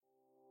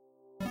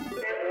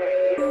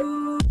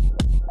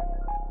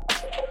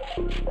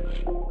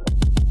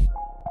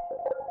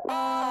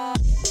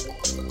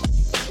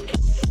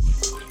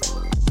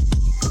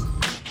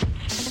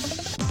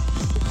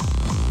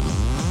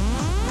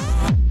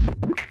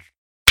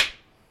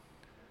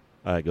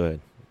All right, go ahead.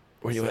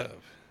 Where you What's at? up?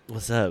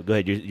 What's up? Go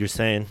ahead. You're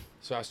saying.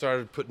 So I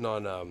started putting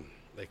on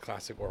like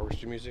classic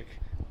orchestra music.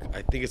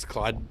 I think it's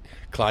Claude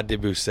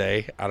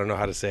Debussy. I don't know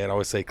how to say it. I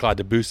always say Claude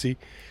Debussy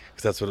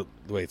because that's the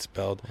way it's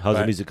spelled. How's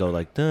the But music go?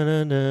 Like dun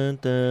dun dun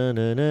dun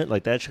dun dun,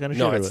 like that kind of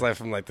no, shit. Or it's what? like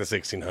from like the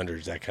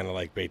 1600s. That kind of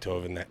like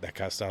Beethoven, that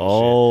kind of style.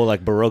 Oh,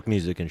 like Baroque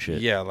music and Shit.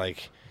 shit. Yeah,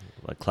 like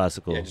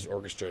Classical. just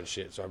orchestra and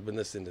shit. So I've been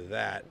listening to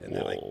that, and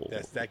then like Whoa.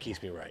 that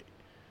keeps me right.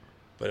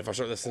 But if I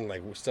start listening to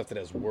like stuff that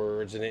has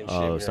words in it and shit,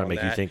 Oh, when start you're on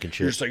making you that, think and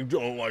you're shit. just like,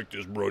 don't like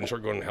this, bro. And you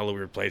start going to hella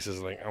weird places.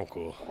 Like, I'm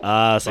cool.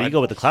 So you go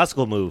with the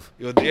classical move.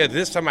 Yeah,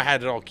 this time I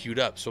had it all queued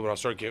up. So when I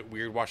started getting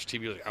weird, watch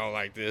TV, like, I don't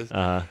like this.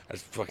 Uh-huh. I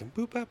just fucking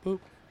boop, bop, boop.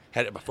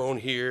 Had it, my phone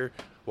here,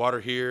 water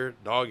here,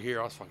 dog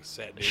here. I was fucking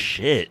set, dude.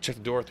 Shit. Check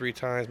the door 3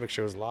 times, make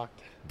sure it was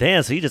locked.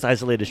 Damn. So you just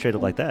isolated straight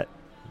up like that.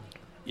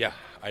 Yeah,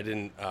 I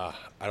didn't. I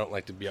don't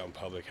like to be out in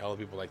public. Hella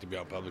people like to be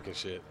out in public and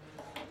shit.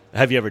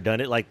 Have you ever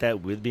done it like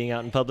that with being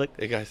out in public?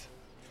 Hey guys.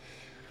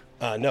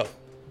 No.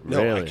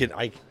 Really?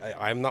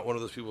 I'm not one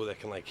of those people that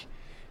can like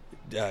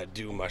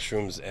do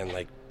mushrooms and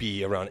like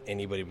be around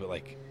anybody, but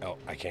like, oh,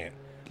 I can't.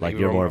 Like Like,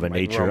 you're around more of a my-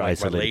 nature around, like,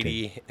 isolated my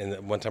lady, and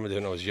then one time I did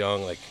when I was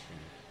young, like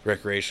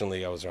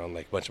recreationally, I was around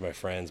like a bunch of my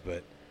friends,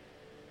 but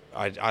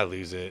I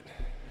lose it.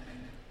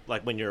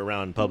 Like when you're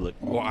around in public.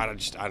 Well,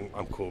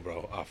 I'm cool,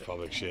 bro. Off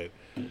public shit.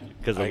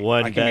 Because of I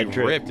one can bad be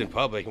trip. ripped in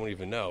public. I won't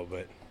even know.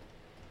 But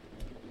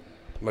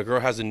my girl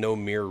has a no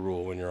mirror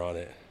rule when you're on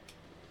it.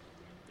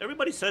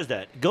 Everybody says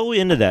that. Go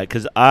into that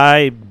because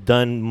I've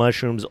done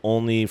mushrooms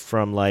only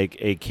from like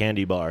a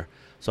candy bar.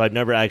 So I've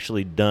never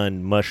actually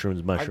done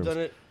mushrooms. I've done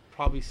it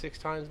probably 6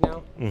 times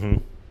now. Mm-hmm.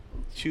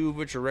 2 of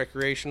which are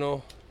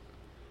recreational,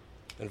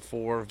 and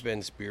 4 have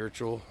been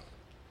spiritual.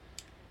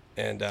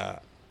 And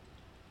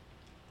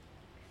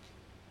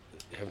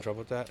you having trouble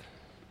with that?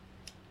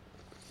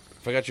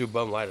 If I got you a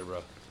bum lighter,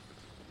 bro.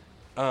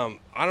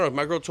 I don't know.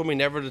 My girl told me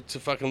never to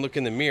fucking look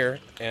in the mirror,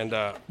 and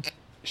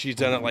she's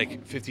done it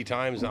like 50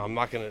 times. I'm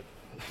not gonna,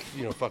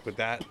 fuck with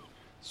that.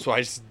 So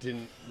I just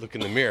didn't look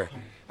in the mirror.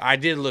 I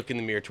did look in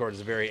the mirror towards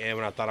the very end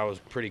when I thought I was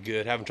pretty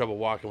good. Having trouble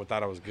walking, but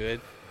thought I was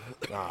good.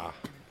 Nah,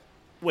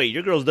 Wait,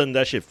 your girl's done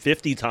that shit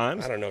 50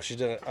 times? I don't know. She's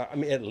done it. I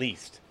mean, at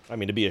least. I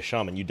mean, to be a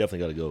shaman, you definitely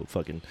got to go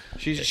fucking.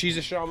 She's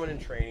a shaman in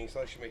training,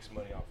 so she makes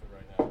money off it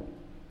right now.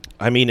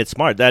 I mean, it's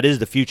smart. That is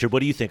the future. What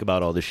do you think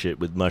about all this shit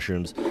with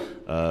mushrooms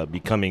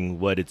becoming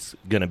what it's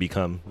going to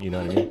become? You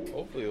know what I mean?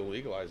 Hopefully they'll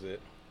legalize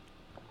it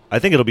I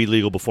think it'll be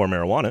legal before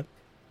marijuana.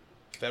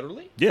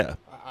 federally. Yeah.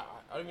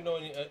 I don't even know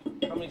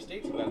how many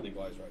states have that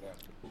legalized right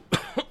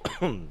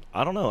now.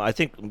 I don't know. I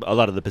think a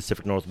lot of the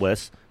Pacific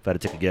Northwest, if I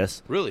had to take a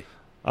guess. Really?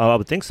 I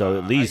would think so,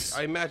 at least.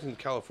 I imagine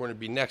California would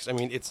be next. I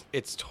mean,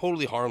 it's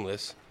totally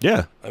harmless.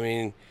 Yeah. I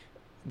mean,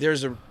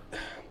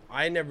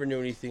 I never knew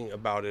anything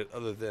about it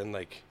other than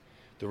like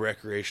the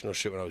recreational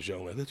shit when I was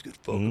young. Like, let's get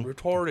fucking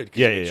retarded. 'Cause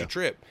Yeah, it makes yeah, you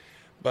trip.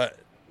 But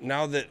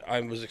now that I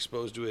was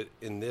exposed to it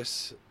in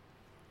this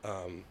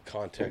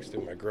context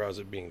through my girl, as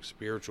it being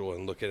spiritual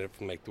and look at it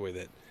from like the way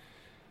that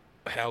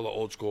hella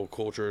old school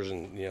cultures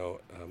and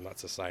not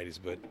societies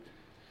but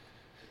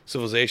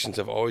civilizations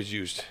have always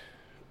used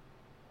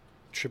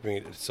tripping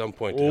at some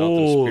point to help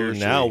them Oh, spiritually.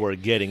 now we're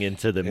getting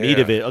into the meat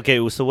of Yeah. it.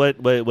 Okay, so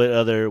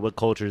what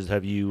cultures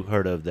have you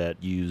heard of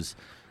that use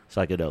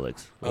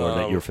psychedelics or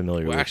that you're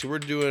familiar well, with? actually, we're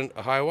doing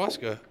a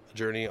ayahuasca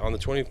journey on the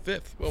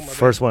 25th. Oh, my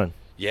First bad. one.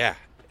 Yeah.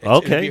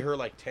 Okay. It'll be her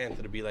like 10th.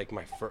 It'll be like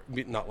my first.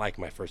 Not like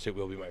my first. It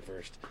will be my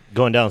first.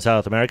 Going down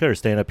South America or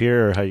staying up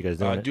here or how you guys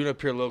doing it? Doing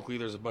up here locally.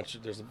 There's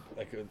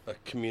a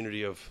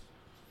community of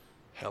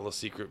hella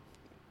secret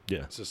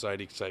Yeah.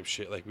 society type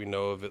shit. Like we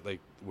know of it, like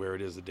where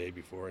it is the day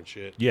before and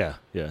shit. Yeah,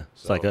 yeah.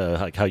 It's So-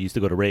 like how you used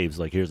to go to raves.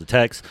 Like here's a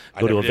text,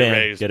 I go to never a did van,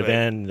 raves, get a but-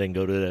 van, then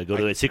go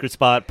to a secret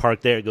spot, park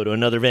there, go to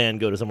another van,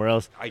 go to somewhere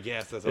else. I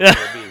guess that's what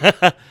it's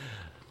gonna be.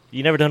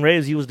 You never done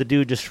raves? You was the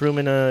dude just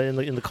shrooming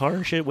in the car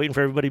and shit, waiting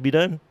for everybody to be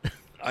done.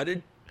 I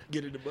didn't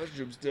get into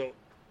mushrooms till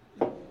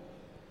like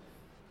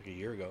a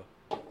year ago.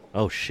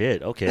 Oh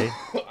shit. Okay.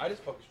 I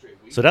just fucking straight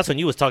weed. So that's when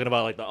you was talking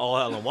about like the all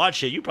Alan Watts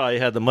shit. You probably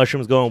had the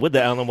mushrooms going with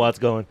the Alan Watts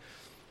going.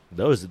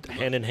 Those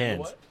hand in hand.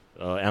 what?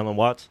 Alan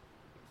Watts.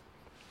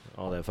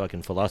 All that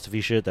fucking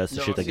philosophy shit. That's the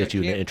No, shit that see, gets I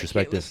you in the can't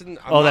introspective. listen.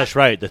 I'm Oh, not- that's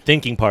right. The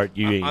thinking part.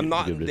 I'm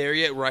not you- there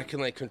yet where I can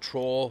like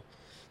control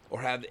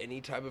or have any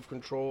type of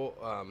control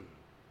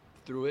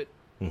through it.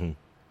 Mhm.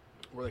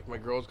 Where like my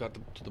girl's got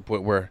to the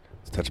point where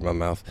it's touching my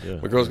mouth. Yeah.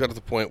 My girl's got to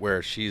the point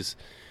where she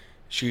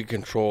can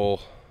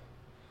control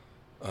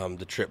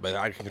the trip, but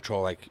I can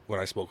control like when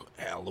I smoke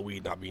hella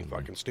weed, not being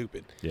fucking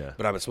stupid. Yeah.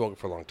 But I've been smoking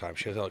for a long time.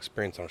 She has hella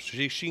experience on it, so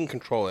she can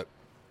control it.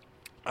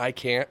 I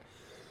can't.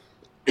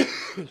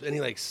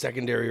 Any like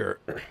secondary or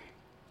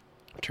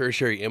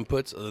tertiary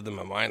inputs other than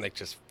my mind, like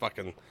just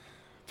fucking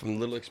from the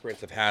little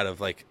experience I've had of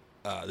like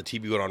the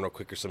TV going on real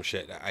quick or some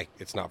shit.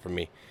 It's not for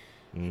me.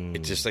 It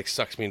just like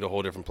sucks me into a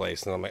whole different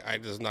place, and I'm like,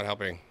 this is not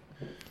helping.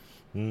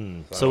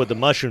 So with the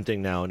mushroom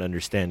thing now and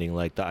understanding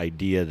like the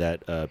idea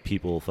that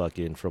people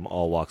fucking from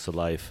all walks of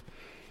life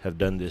have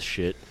done this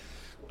shit,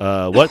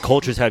 What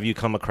cultures have you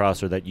come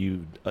across or that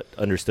you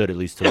understood, at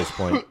least to this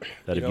point,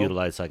 that You have know,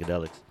 utilized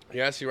psychedelics?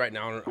 Yeah, I see right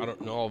now. I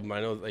don't know all of them.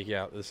 I know, like,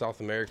 yeah, the South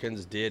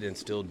Americans did and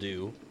still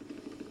do.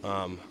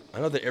 I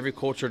know that every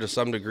culture, to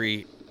some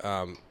degree,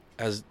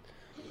 has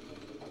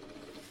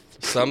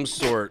some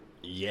sort,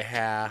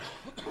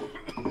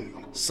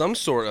 some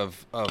sort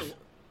of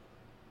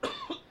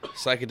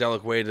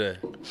psychedelic way to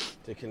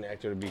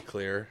connect or to be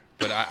clear.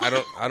 But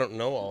I don't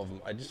know all of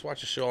them. I just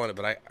watched a show on it,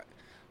 but I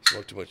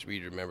smoked too much weed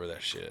to remember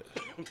that shit.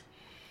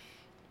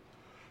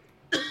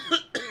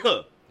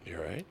 You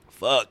all right?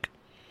 Fuck.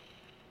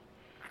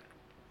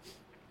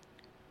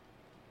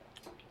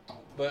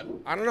 But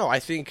I don't know. I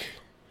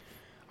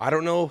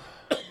don't know.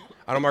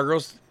 My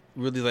girls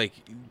really like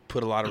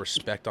put a lot of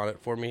respect on it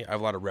for me. I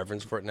have a lot of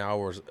reverence for it now.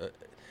 Whereas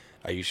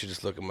I used to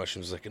just look at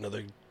mushrooms like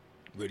another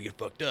way to get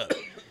fucked up.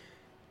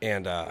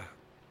 And I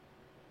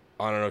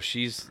don't know.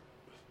 She's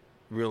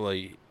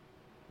really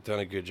done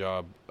a good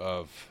job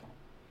of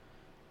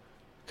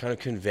kind of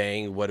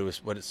conveying what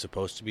it's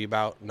supposed to be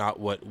about, not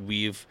what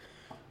we've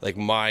like.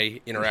 My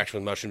interaction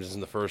with mushrooms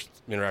isn't the first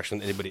interaction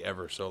with anybody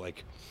ever. So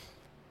like,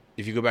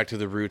 if you go back to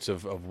the roots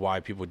of why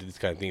people did these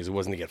kind of things, it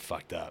wasn't to get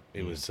fucked up.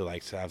 It was to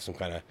like to have some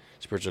kind of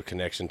spiritual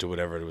connection to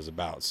whatever it was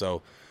about.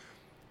 So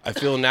I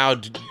feel now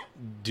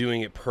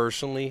doing it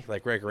personally,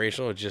 like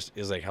recreational, it just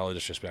is like hella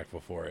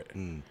disrespectful for it.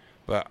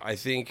 But I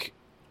think,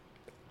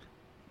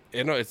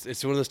 you know, it's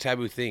one of those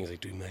taboo things,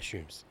 like doing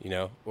mushrooms, you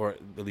know, or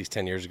at least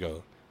 10 years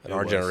ago in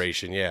our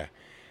generation, yeah.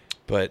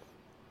 But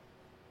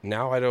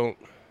now I don't.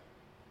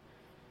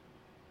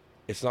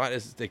 It's not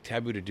as like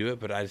taboo to do it,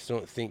 but I just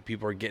don't think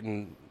people are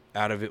getting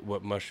out of it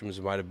what mushrooms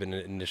might have been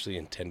initially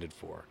intended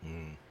for.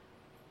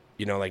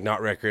 You know, like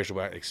not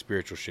recreational, but like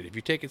spiritual shit. If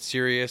you take it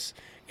serious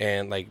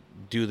and like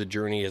do the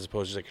journey as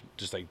opposed to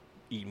just like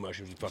eating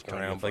mushrooms and fucking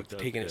around, like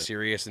taking it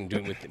serious and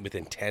doing it with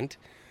intent,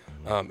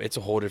 it's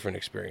a whole different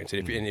experience.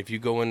 And if you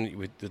go in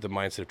with the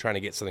mindset of trying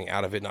to get something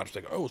out of it, not just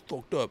like, oh, it's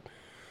fucked up,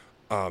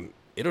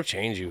 it'll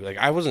change you. Like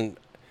I wasn't,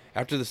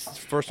 after this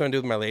first time I did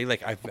it with my lady,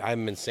 like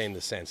I've been saying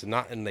this since, and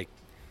not in like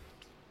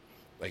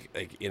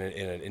in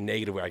a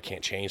negative way, I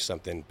can't change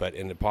something, but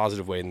in a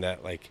positive way, in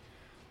that like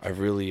I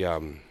really I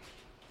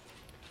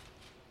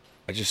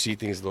just see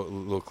things a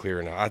little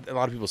clearer now. A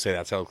lot of people say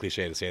that's hella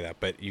cliche to say that,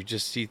 but you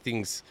just see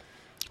things.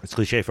 It's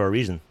cliche for a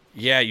reason.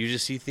 Yeah, you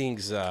just see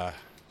things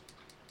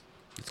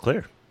It's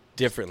clear.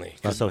 differently.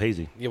 Not so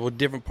hazy. Yeah, well,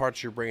 different parts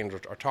of your brain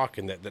are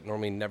talking that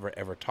normally never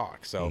ever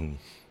talk. So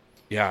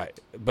yeah,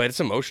 but it's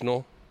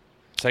emotional.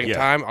 Second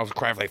time, I was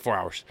crying for like 4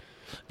 hours.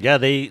 Yeah,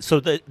 so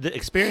the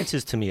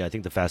experiences, to me, I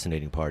think the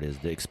fascinating part is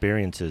the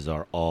experiences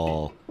are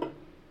all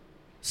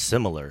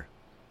similar.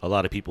 A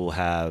lot of people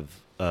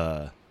have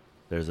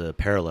there's a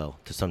parallel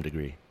to some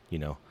degree, you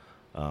know,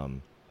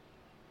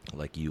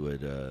 like you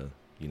would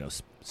you know,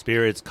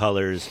 spirits,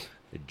 colors,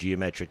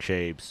 geometric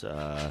shapes,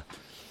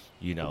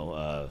 you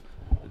know,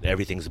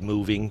 everything's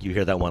moving. You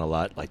hear that one a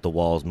lot, like the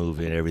walls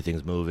moving,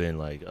 everything's moving,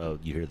 like, oh,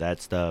 you hear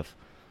that stuff.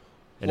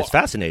 And it's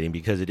fascinating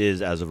because it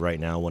is, as of right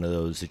now, one of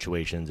those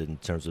situations in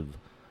terms of,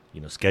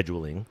 you know,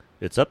 scheduling.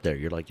 It's up there.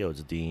 You're like, yo,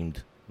 it's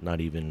deemed not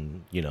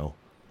even, you know.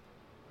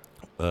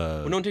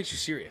 Well, no one takes you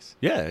serious.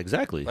 Yeah,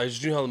 exactly. I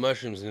just doing all the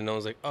mushrooms, and no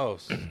one's like, oh,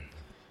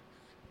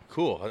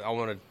 cool. I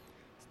want to.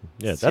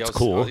 Yeah, that's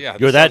cool. Yeah,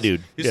 you're that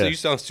dude. You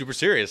sound super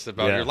serious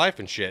about your life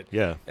and shit.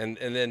 Yeah. And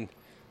then,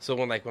 so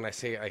when I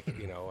say, like,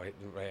 you know,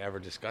 I ever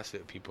discuss it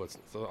with people,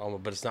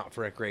 but it's not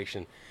for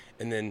recreation.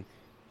 And then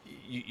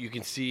you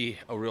can see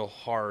a real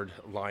hard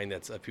line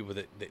that's of people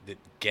that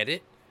get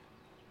it,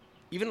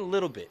 even a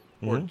little bit,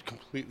 or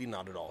completely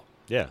not at all.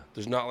 Yeah.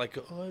 There's not like,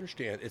 oh, I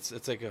understand.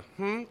 It's like a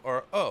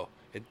or oh.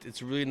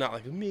 It's really not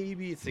like a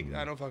maybe. It's like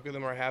I don't fuck with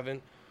them or I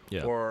haven't.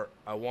 Yeah. Or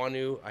I want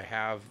to, I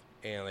have,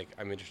 and like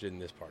I'm interested in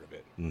this part of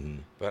it.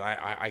 But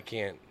I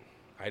can't.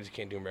 I just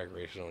can't do them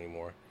recreational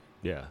anymore.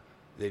 Yeah.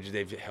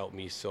 They've helped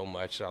me so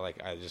much. I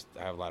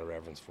have a lot of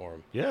reverence for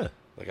them. Yeah.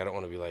 Like I don't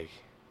want to be like.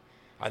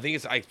 I think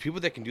it's people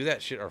that can do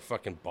that shit are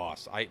fucking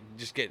boss. I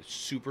just get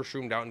super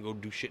shroomed out and go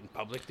do shit in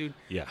public, dude.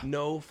 Yeah.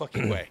 No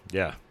fucking way.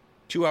 Yeah.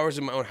 2 hours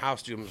in my own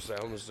house, dude. I'm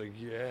just like,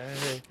 yeah.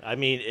 I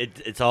mean,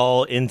 it's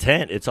all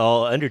intent. It's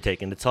all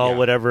undertaken. It's all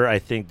whatever I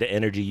think the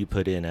energy you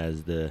put in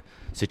as the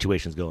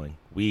situation's going.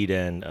 Weed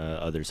and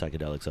other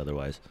psychedelics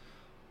otherwise.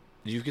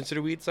 Do you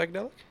consider weed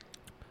psychedelic?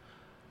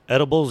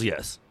 Edibles,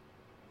 yes.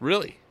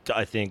 Really?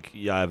 I think,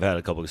 I've had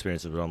a couple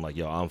experiences where I'm like,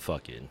 yo, I'm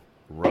fucking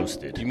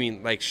roasted. You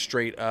mean like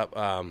straight up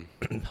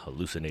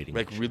hallucinating.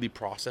 like really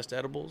processed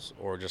edibles,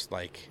 or just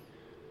like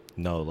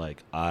No,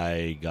 like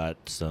I got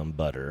some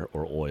butter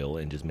or oil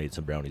and just made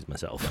some brownies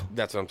myself.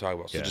 That's what I'm talking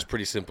about. So just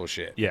pretty simple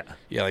shit. Yeah.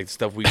 Yeah, like the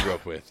stuff we grew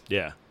up with.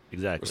 Yeah,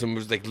 exactly. Or someone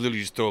was like literally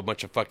just throw a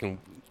bunch of fucking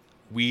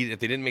weed. If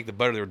they didn't make the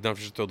butter, they were dumb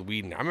to just throw the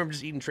weed in. I remember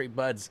just eating straight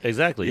buds.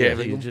 Exactly. Yeah,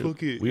 Yeah,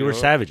 like, we were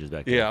savages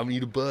back then. Yeah, I'm gonna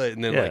eat a bud,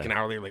 and then Yeah. like an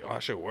hour later, like, oh,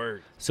 that shit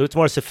worked. So it's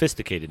more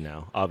sophisticated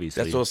now,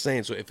 obviously. That's what I was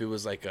saying. So if it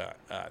was like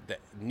the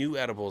new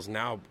edibles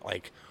now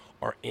like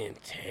are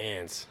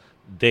intense.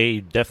 They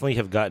definitely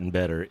have gotten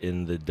better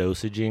in the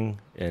dosaging,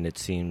 and it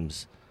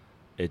seems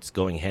it's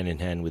going hand in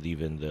hand with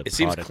even the It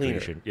seems product cleaner.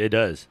 creation. It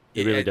does.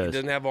 It really does. It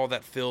doesn't have all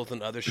that filth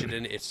and other shit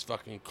in it. It's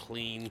fucking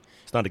clean.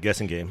 It's not a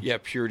guessing game. Yeah,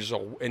 pure. Just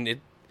all, and it.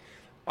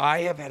 I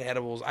have had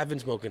edibles. I've been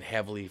smoking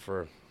heavily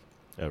for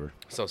Ever.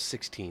 so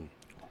 16,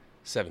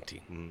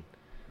 17.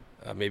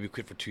 Maybe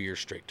quit for 2 years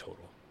straight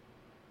total.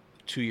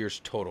 2 years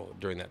total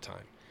during that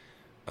time.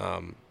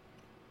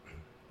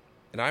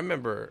 And I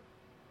remember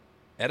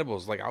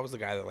edibles, like I was the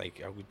guy that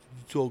like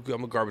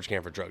I'm a garbage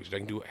can for drugs. I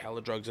can do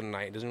hella drugs in a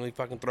night. It doesn't really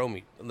fucking throw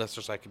me unless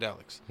they're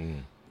psychedelics.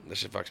 That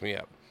shit fucks me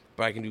up.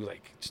 But I can do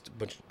like just a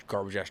bunch of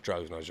garbage ass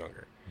drugs when I was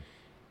younger,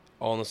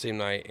 all in the same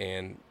night,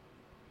 and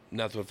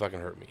nothing would fucking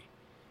hurt me.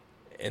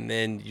 And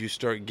then you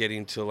start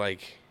getting to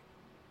like,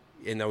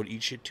 and I would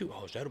eat shit too.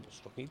 Oh, it's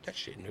edibles. Fucking eat that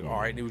shit. And all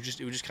right, it would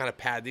just kind of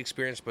pad the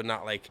experience, but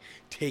not like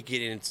take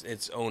it in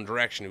its own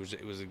direction. It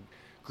was a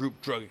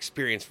group drug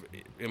experience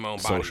in my own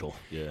body. Social,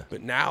 yeah.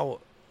 But now,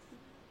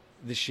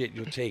 the shit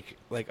you'll take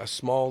like a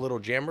small little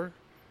jammer,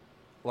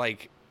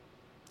 like,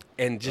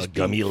 and just A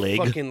gummy leg.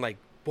 fucking like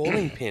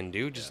bowling pin,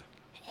 dude. Just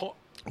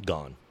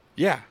Gone.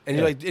 yeah. And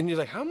you're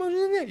like, how much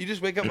is in there? You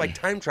just wake up like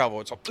time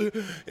travel. It's all, and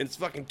it's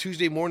fucking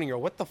Tuesday morning. You're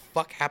what the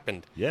fuck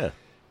happened? Yeah.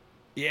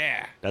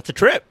 Yeah. That's a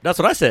trip. That's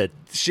what I said.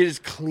 Shit is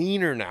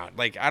cleaner now.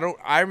 Like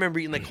I remember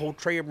eating like whole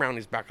tray of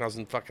brownies back when I was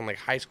in fucking like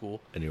high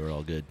school. And you were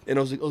all good. And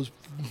I was like,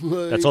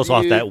 That's also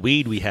off that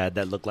weed we had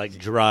that looked like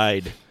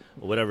dried,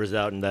 whatever's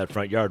out in that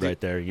front yard right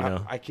there, you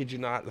know? I kid you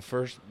not, the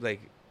first like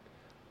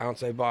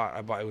ounce I bought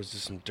it was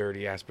just some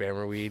dirty ass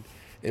Bammer weed.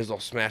 It was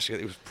all smashed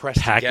together. It was pressed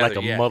Packed together.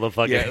 like a yeah.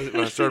 motherfucker. Yeah,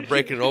 when I started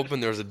breaking it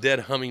open, there was a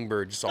dead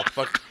hummingbird just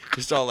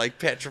all like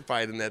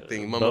petrified in that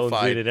thing, Bones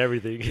mummified. in and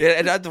everything. Yeah,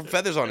 it had the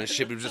feathers on its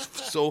shit, but it was just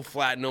so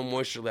flat, no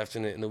moisture left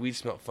in it, and the weed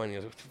smelled funny. I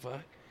was like, what the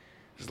fuck?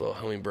 This little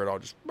hummingbird all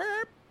just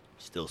burp.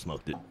 Still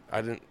smoked it.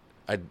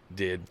 I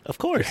did. Of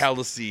course.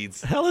 Hella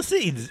seeds. Hella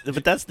seeds.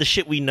 But that's the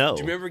shit we know.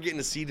 Do you remember getting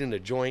a seed in a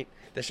joint?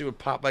 That shit would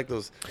pop like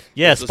those.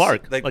 Yeah, those,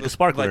 spark. Like a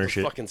sparkler like and those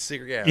shit. fucking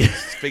cigarette. Yeah. Yeah.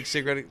 Fake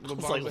cigarette little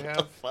It's bottles like, they what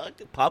have.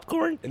 the fuck?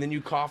 Popcorn? And then you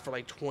cough for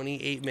like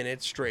 28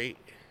 minutes straight.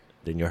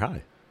 Then you're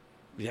high.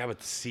 Yeah, with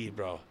the seed,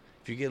 bro.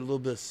 If you get a little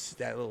bit of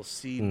that little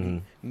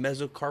seed,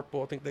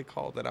 mesocarpal, I think they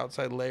call it, that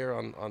outside layer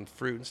on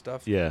fruit and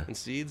stuff. Yeah. And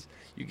seeds,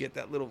 you get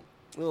that little.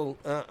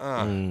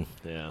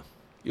 Yeah.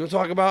 You know what I'm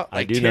talking about? I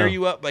Like do tear know.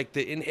 you up, like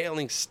the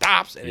inhaling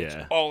stops and it's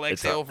Yeah. all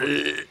It's exhale for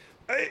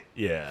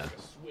Yeah.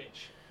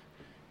 switch.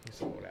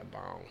 So that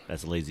bong.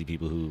 That's lazy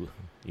people who,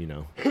 you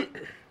know,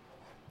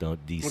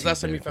 don't DC. When's the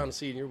last time you found a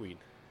seed in your weed?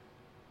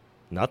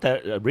 Not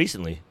that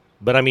recently.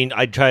 But I mean,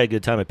 I try a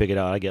good time. I pick it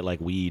out. I get like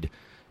weed,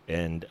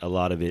 and a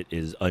lot of it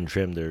is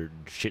untrimmed or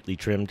shitly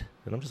trimmed.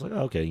 And I'm just like,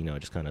 oh, okay, you know, I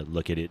just kind of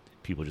look at it.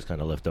 People just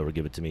kind of left over,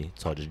 give it to me.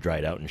 So I'll just dry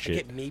it out and I shit.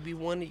 get maybe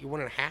one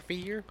and a half a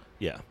year,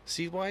 Yeah.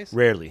 seed wise.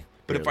 Rarely.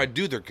 But if I Rarely.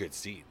 do, they're good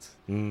seeds.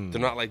 They're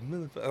not like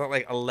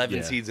 11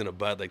 Yeah. seeds in a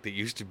bud like they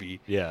used to be.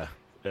 Yeah.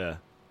 Yeah.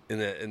 In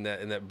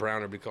that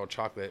brown would be called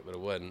chocolate, but it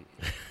wasn't.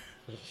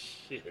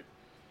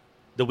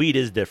 The weed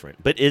is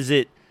different. But is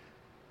it.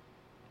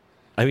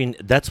 I mean,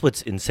 that's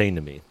what's insane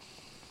to me.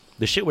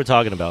 The shit we're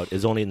talking about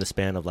is only in the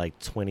span of like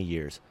 20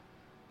 years.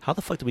 How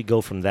the fuck do we go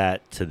from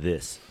that to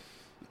this?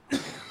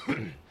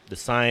 The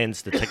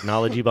science, the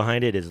technology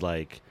behind it is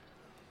like.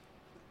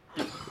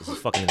 This is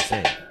fucking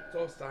insane. It's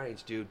all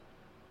science, dude.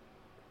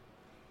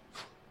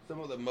 Some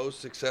of the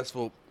most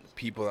successful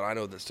people that I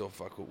know that still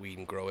fuck with weed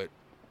and grow it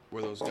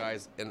were those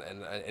guys, and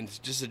it's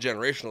just a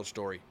generational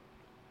story.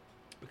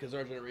 Because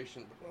our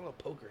generation, a little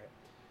poker head.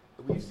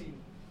 But we've seen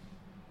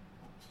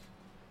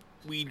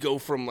weed go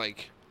from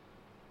like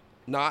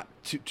not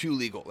too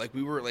legal. Like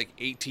we were like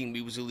 18,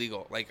 weed was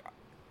illegal. Like,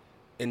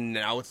 and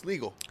now it's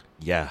legal.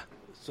 Yeah.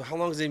 So how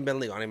long has it been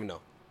legal? I don't even know.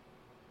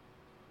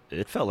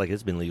 It felt like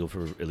it's been legal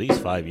for at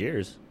least 5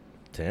 years.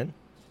 10?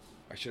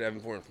 I should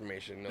have more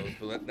information. No,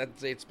 but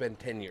let's say it's been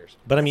 10 years.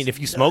 But I mean, if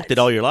you smoked it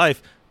all your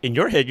life, in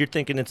your head, you're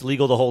thinking it's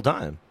legal the whole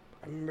time.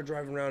 I remember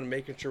driving around and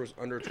making sure it was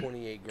under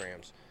 28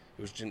 grams.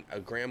 It was a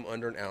gram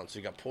under an ounce. So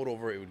you got pulled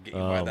over, it would get you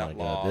by Oh that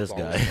my law. God, this It's all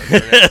guy.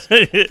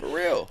 under an ounce. For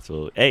real.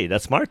 So, hey,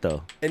 that's smart,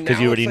 though. And Because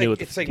now you already it's knew like, what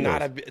the it's like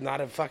deal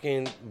not a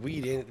fucking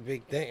weed ain't a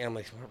big thing. I'm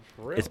like, for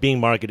real. It's being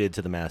marketed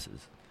to the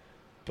masses.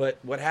 But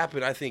what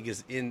happened, I think,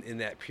 is in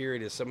that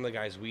period is some of the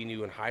guys we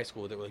knew in high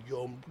school that were like,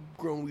 yo, I'm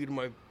growing weed in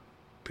my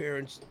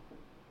parents'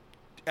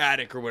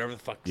 attic or whatever the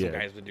fuck some Yeah.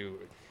 guys would do.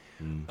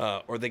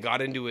 Or they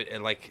got into it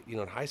at like,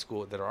 in high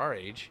school that are our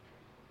age.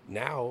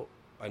 Now,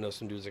 I know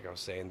some dudes, like I was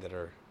saying, that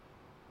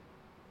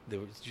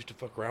used to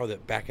fuck around with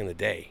it back in the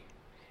day.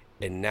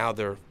 And now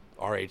they're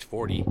our age,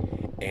 40,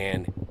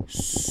 and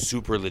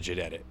super legit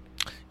at it.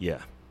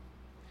 Yeah.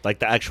 Like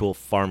the actual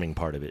farming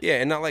part of it. Yeah,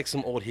 and not like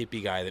some old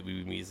hippie guy that we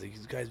would meet. He's like,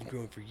 these guys been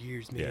growing for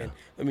years, man. Yeah.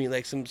 I mean,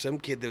 like some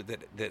kid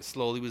that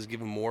slowly was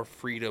given more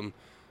freedom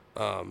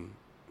on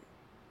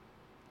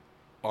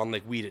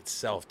like weed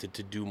itself to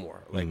do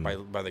more, like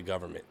by the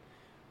government.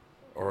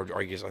 Or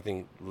I guess I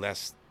think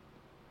less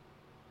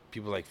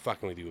people like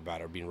fucking with you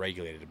about it or being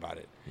regulated about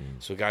it.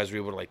 So guys were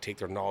able to like take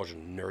their knowledge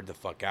and nerd the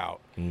fuck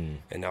out. And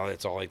now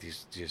it's all like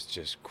these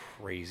just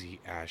crazy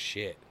ass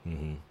shit.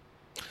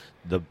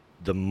 The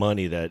the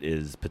money that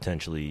is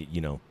potentially,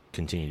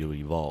 continue to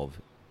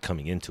evolve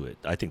coming into it.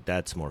 I think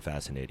that's more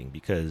fascinating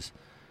because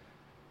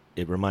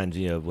it reminds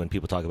me of when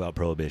people talk about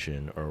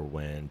prohibition or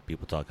when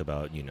people talk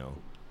about,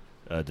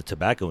 the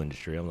tobacco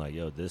industry. I'm like,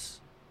 yo,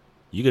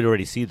 you could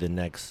already see the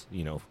next,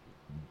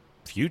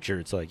 future.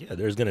 It's like, yeah,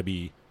 there's going to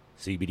be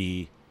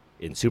CBD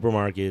in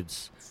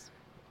supermarkets.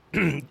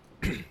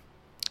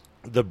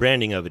 The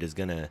branding of it is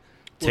going to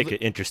take an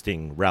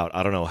interesting route.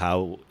 I don't know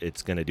how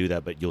it's going to do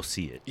that, but you'll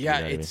see it. Yeah,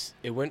 you know what I mean?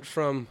 it went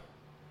from,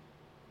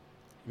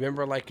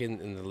 remember like in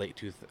the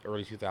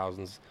early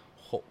 2000s,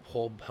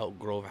 whole Elk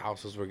Grove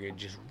houses were getting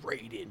just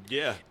raided.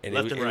 Yeah, and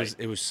left and right.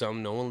 It was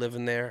some no one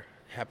living there.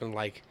 Happened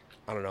like,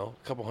 I don't know,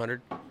 a couple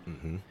hundred.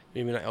 Mm-hmm.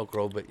 Maybe not Elk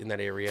Grove, but in that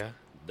area.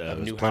 There's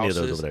New plenty houses,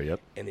 of those over there,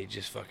 yep. And they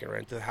just fucking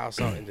rented the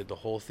house out and did the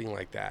whole thing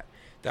like that.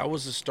 That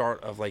was the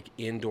start of like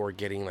indoor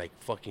getting like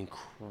fucking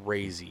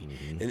crazy.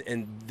 Mm-hmm.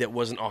 And that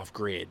wasn't off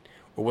grid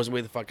or wasn't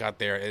way the fuck out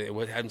there. It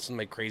was having some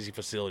like crazy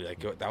facility. Like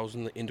that was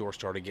when the indoor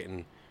started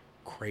getting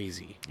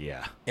crazy.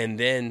 Yeah. And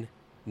then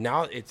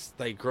now it's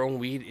like growing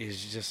weed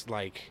is just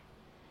like,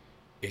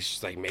 it's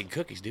just like making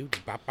cookies, dude.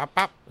 Bop, bop,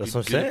 bop. That's You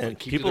what I'm do the- saying.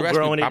 keep to People the recipe.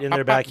 growing it Bop, in bop,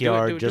 their bop. Do it,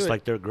 backyard do it, just do it.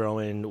 like they're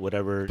growing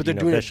whatever, But they're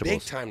doing vegetables. it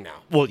big time now.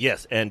 Well,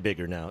 yes, and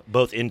bigger now,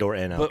 both indoor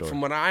and outdoor. But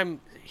from what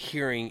I'm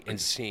hearing and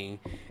seeing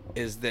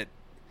is that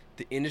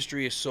the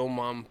industry is so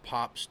mom and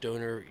pop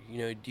stoner,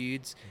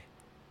 dudes,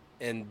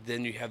 and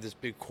then you have this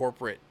big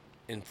corporate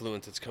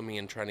influence that's coming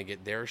in trying to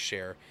get their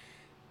share,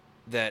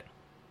 that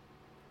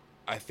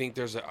I think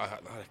there's not a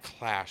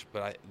clash,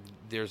 but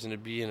there's going to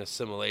be an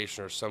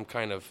assimilation or some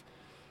kind of,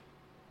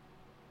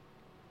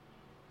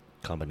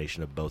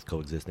 combination of both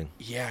coexisting.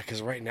 yeah,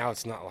 because right now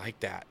it's not like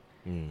that.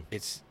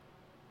 It's,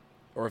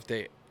 or if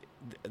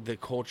the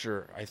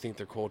culture, I think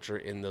the culture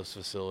in those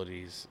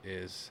facilities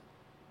is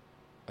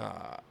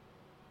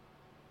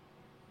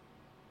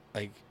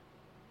like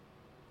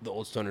the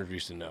old stoners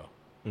used to know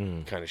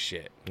kind of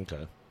shit.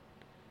 Okay.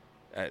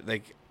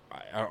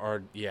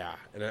 Yeah,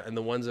 and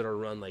the ones that are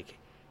run like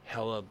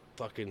hella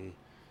fucking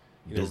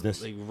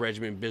Business? like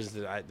regiment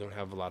business, I don't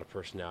have a lot of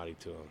personality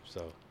to them.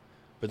 So,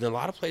 but then a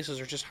lot of places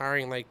are just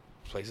hiring like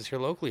places here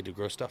locally to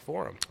grow stuff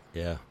for them.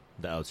 Yeah,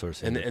 the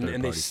outsourcing. And the the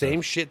third-party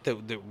same stuff. shit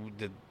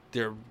that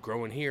they're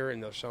growing here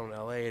and they're selling in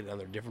LA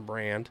under a different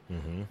brand.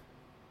 Mm-hmm.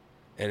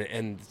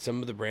 And some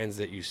of the brands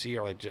that you see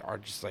are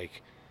just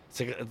like, it's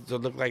like they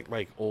look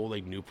like old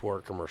like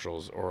Newport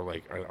commercials or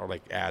like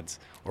ads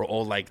or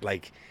old like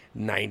 90s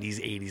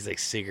 80s like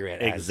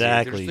cigarette ads.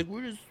 Exactly. They're just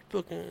like, we're just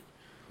fucking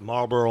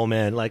Marlboro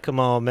Man, like, come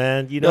on,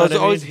 man. You know no, what it's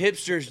I always mean?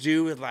 hipsters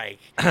do with like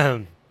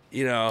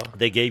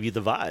They gave you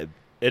the vibe.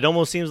 It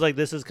almost seems like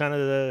this is kind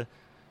of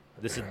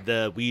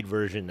the weed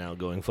version now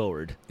going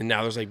forward. And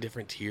now there's like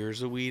different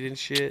tiers of weed and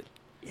shit.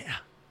 Yeah.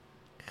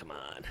 Come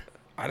on.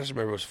 I just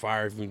remember it was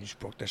fire when you just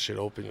broke that shit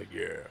open. Like,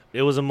 yeah.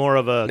 It was a more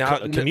of a, Now-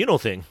 a communal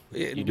thing.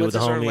 You do with Once the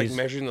I started like homies.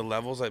 measuring the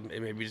levels, it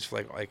made me just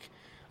like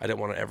I didn't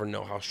want to ever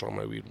know how strong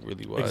my weed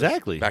really was.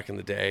 Exactly. Back in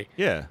the day,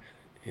 Yeah.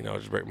 it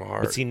just break my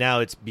heart. But see, now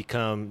it's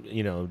become,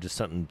 just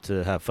something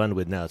to have fun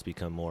with. Now it's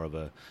become more of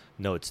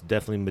no, it's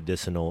definitely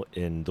medicinal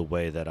in the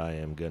way that I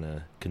am going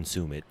to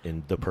consume it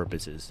in the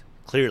purposes.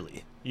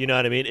 Clearly. You know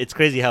what I mean? It's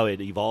crazy how it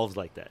evolves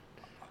like that.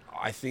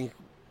 I think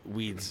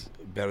weed's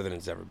better than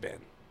it's ever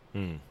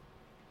been.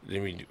 I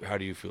mean, how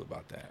do you feel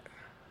about that?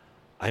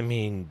 I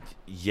mean,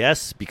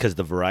 yes, because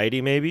the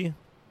variety maybe.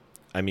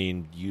 I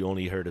mean, you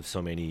only heard of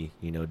so many,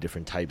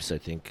 different types, I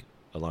think,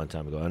 a long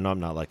time ago. And I'm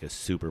not like a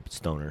super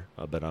stoner,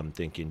 but I'm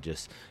thinking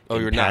just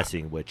you're in not?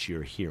 passing what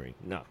you're hearing.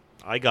 No,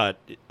 I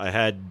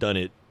had done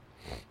it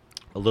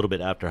a little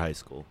bit after high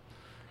school,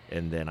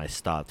 and then I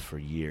stopped for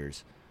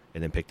years,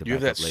 and then picked it You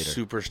have back that up later.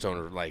 super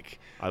stoner, like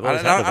I've I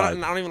always don't, had the I, don't,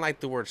 vibe. I don't even like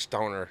the word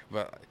stoner,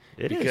 but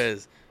It is.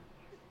 because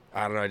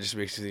I don't know, it just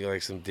makes you think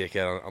like some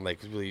dickhead on like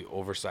really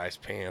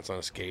oversized pants on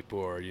a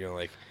skateboard,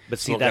 like. But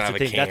see, smoking that's out the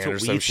of a thing. That's can what or we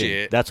some think.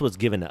 shit. That's what's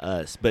given to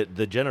us. But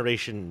the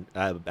generation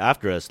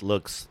after us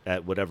looks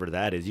at whatever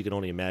that is. You can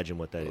only imagine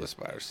what that The is.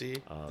 spider, see?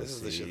 Oh, This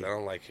is the shit see. that I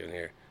don't like in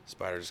here.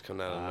 Spiders just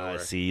come out of I nowhere.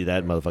 see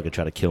that motherfucker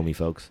try to kill me,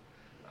 folks.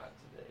 Not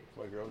today.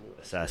 My girl knew it.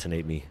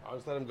 Assassinate me. I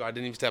just let him go. I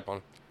didn't even step on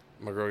him.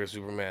 My girl gets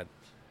super mad.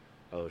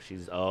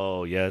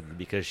 Oh, yeah,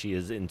 because she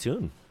is in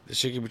tune. This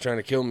chick could be trying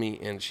to kill me,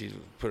 and she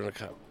put it in a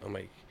cup. I'm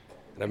like,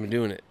 and I've been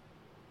doing it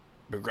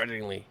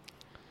begrudgingly.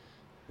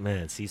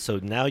 Man, see, so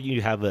now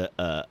you have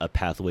a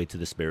pathway to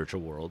the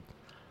spiritual world.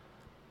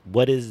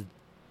 What is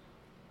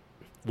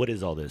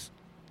all this?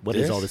 What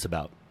is This? all this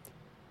about?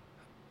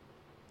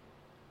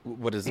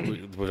 What is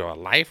what our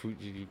life?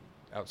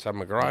 Outside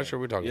my garage? Or are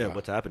we talking Yeah, about?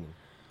 what's happening?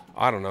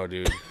 I don't know,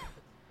 dude.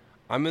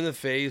 I'm in the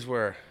phase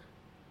where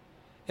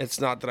it's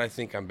not that I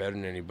think I'm better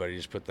than anybody.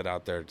 Just put that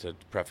out there to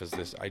preface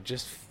this. I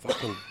just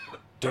fucking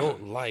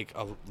don't like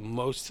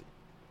most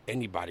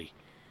anybody.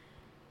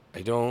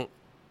 I don't.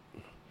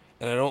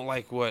 And I don't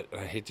like what,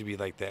 I hate to be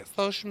like that,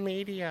 social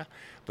media.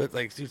 But,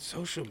 like, dude,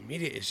 social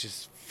media is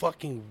just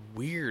fucking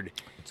weird.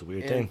 It's a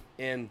weird thing.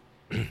 And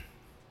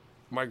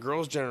my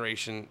girl's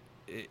generation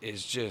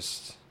is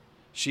just,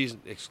 she's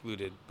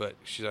excluded, but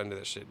she's not into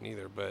that shit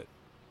neither. But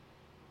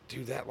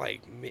dude, that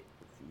like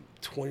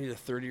 20 to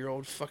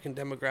 30-year-old fucking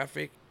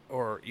demographic,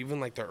 or even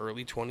like the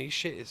early 20s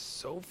shit is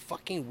so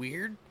fucking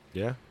weird.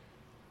 Yeah.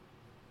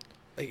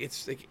 Like,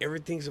 it's like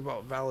everything's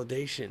about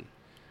validation.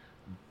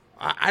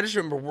 I just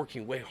remember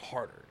working way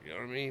harder. You know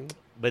what I mean?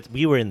 But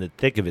we were in the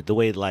thick of it, the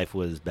way life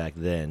was back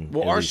then.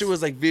 Well, at our least. shit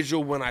was like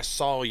visual when I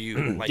saw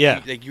you. Like,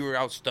 Yeah. you were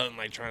out stunting,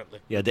 like trying to.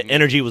 Like, Yeah, the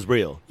energy was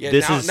real. Yeah,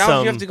 this now, is now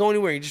some, you have to go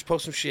anywhere. You just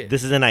post some shit.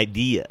 This is an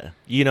idea.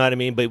 You know what I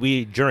mean? But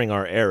we, during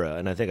our era,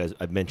 and I think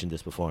I've mentioned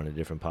this before on a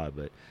different pod,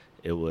 but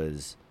it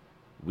was,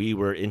 we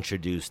were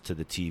introduced to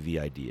the TV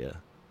idea,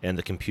 and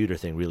the computer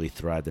thing really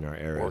thrived in our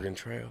era. Oregon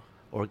Trail.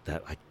 Or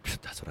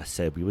that's what I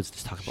said. We would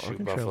just talk about Shoot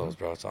Oregon buffaloes,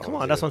 Trail. bro. That's all Come I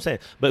on, do. that's what I'm saying.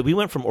 But we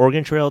went from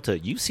Oregon Trail to,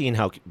 you've seen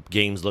how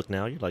games look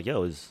now. You're like,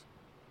 yo, is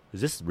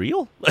this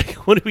real? Like,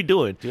 what are we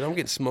doing? Dude, I'm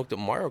getting smoked at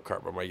Mario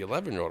Kart by my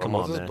 11-year-old. Come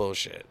I'm on, this man. is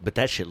bullshit. But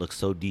that shit looks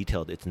so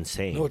detailed. It's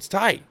insane. No, it's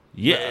tight.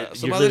 Yeah,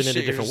 some you're other living in a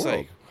shit, you're different just world.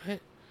 like, what?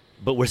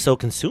 But we're so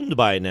consumed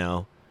by it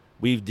now.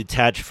 We've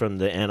detached from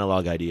the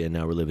analog idea, and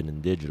now we're living in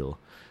digital.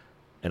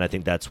 And I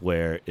think that's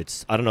where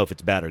it's, I don't know if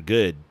it's bad or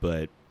good,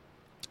 but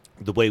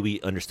the way we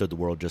understood the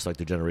world, just like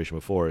the generation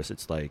before us,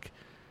 it's like,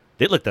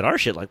 they looked at our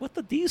shit like, what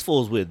the these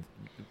fools with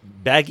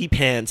baggy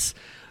pants,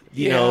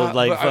 you know, Yeah,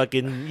 like but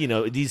fucking, you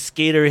know, these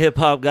skater hip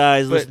hop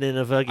guys But listening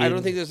to fucking. I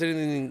don't think there's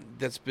anything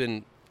that's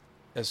been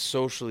as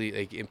socially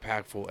like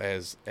impactful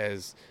as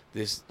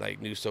this like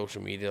new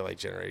social media like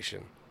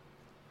generation.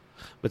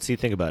 But see,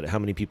 think about it. How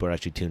many people are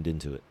actually tuned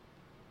into it?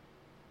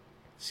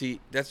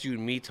 See, that's you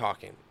and me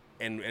talking,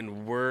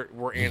 and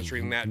we're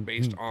answering that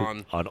based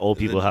on Old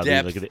people, the how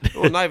depth, they look at it.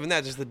 well, not even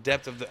that, just the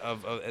depth of the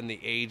of and the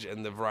age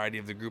and the variety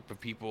of the group of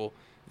people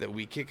that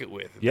we kick it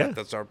with. Yeah.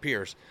 That's our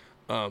peers.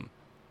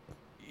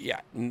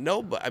 Yeah,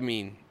 no, but I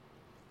mean,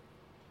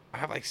 I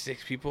have like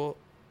 6 people.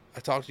 I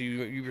talked to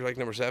you. You were like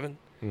number 7,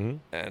 Mm-hmm.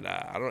 and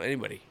I don't know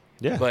anybody.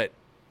 Yeah. But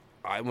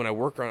when I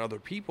work around other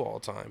people all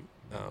the time,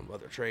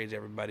 other trades,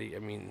 everybody. I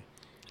mean,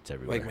 It's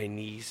everywhere. like my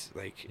niece,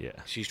 like Yeah.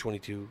 she's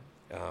 22.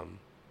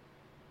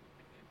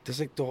 There's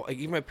like the like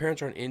even my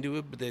parents aren't into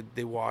it, but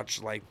they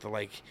watch like the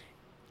like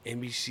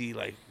NBC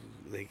like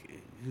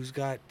Who's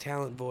Got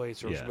Talent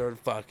Voice or Yeah. whatever the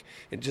fuck,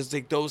 and just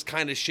like those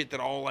kind of shit that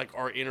all like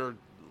are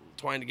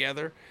intertwined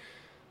together.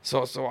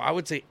 So I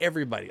would say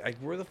everybody, like,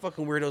 we're the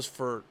fucking weirdos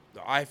for.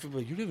 I feel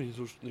like you have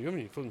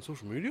any fucking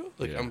social media?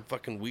 Like, Yeah. I'm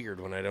fucking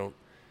weird when I don't.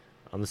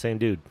 I'm the same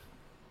dude.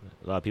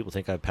 A lot of people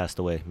think I've passed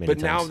away many But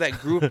times. now that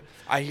group,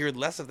 I hear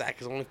less of that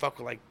because I only fuck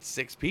with like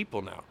 6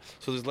 people now.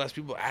 So there's less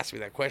people ask me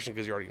that question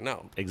because you already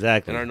know.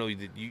 Exactly. And I know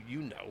you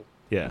know.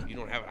 Yeah. You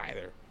don't have it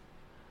either.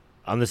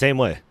 I'm the same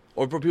way.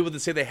 Or for people that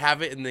say they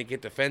have it and they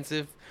get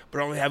defensive, but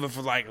only have it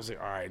for like, I was like,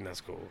 all right, and that's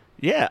cool.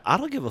 Yeah, I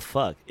don't give a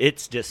fuck.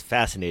 It's just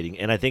fascinating.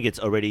 And I think it's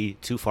already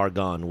too far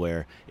gone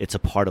where it's a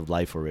part of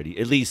life already,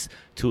 at least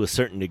to a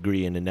certain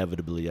degree. And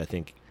inevitably, I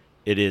think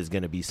it is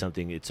going to be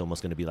something, it's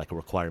almost going to be like a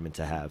requirement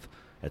to have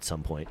at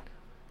some point.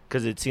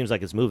 Because it seems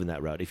like it's moving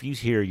that route. If you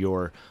hear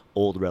your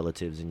old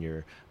relatives and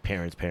your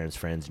parents,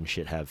 friends and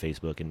shit have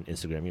Facebook and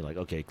Instagram, you're like,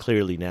 okay,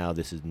 clearly now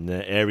this is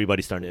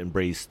everybody's starting to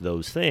embrace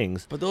those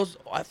things. But those,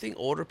 I think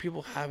older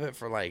people have it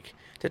for like,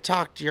 to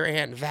talk to your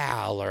Aunt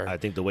Val or I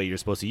think the way you're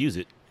supposed to use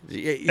it,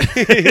 the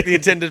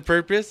intended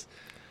purpose.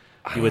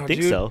 I you would don't know,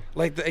 think dude. so.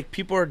 Like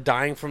people are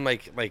dying from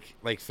like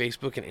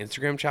Facebook and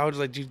Instagram challenges.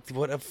 Like, dude,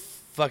 what a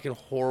fucking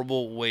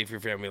horrible way for your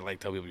family to like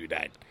tell people you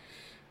died.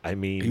 I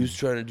mean, He was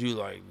trying to do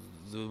like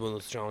one of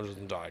those challenges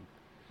and died.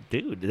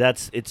 dude,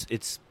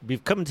 it's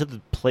we've come to the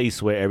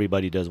place where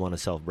everybody does want to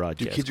self-broadcast.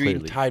 Dude, kids are clearly.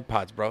 eating Tide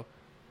Pods, bro.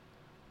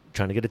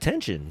 Trying to get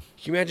attention.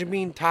 Can you imagine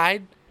being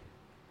Tide?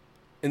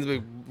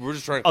 And we're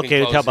just trying to clean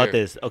Okay, clothes how about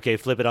here. this? Okay,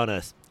 flip it on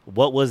us.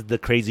 What was the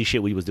crazy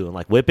shit we was doing?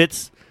 Like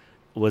whippets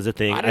was a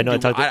thing. I know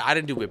I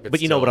didn't do whippets.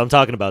 but you know what I'm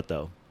talking about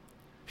though.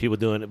 People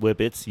doing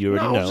whippets, you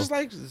already No, know. it's just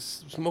like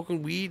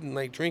smoking weed and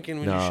like drinking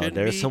when you No, shouldn't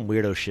there's be. some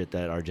weirdo shit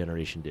that our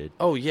generation did.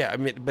 Oh yeah, I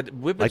mean, but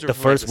whippets Like are the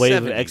from, first the wave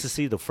of 70s.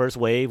 ecstasy, the first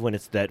wave when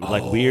it's that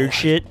like Oh, weird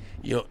shit.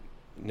 You know,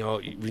 no,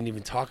 we didn't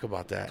even talk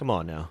about that. Come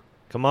on now.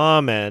 Come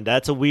on, man.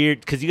 That's a weird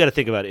because you got to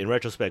think about it in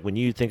retrospect. When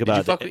you think Did about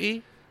you fuck it, with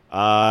E?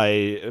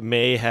 I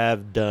may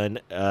have done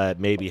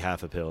maybe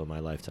half a pill in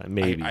my lifetime.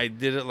 Maybe. I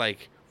did it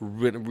like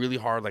really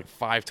hard, like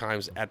 5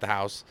 times at the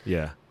house,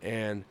 yeah.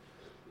 and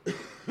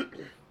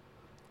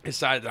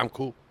decided I'm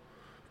cool.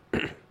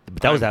 But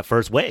that was that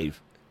first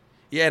wave.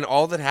 Yeah, and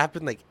all that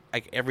happened, like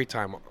every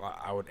time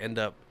I would end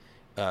up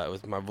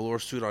with my velour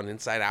suit on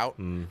inside out,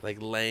 like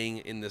laying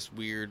in this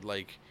weird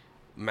like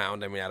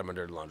mound I made out of my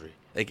dirty laundry,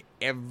 like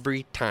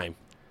every time.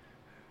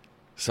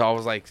 So I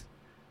was like,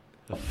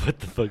 What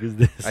the fuck is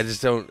this? I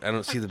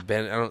don't see the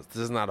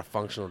this is not a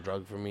functional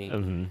drug for me.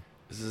 Mhm.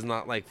 This is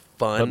not like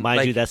fun. But mind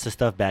like, you, that's the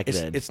stuff back it's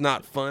then. it's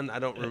not fun. I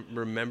don't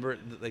remember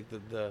like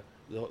the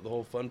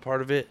whole fun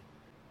part of it.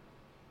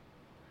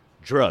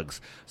 Drugs.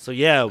 So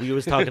yeah, we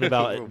was talking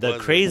about What the was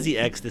it? crazy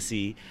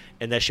ecstasy,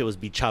 and that shit was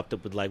be chopped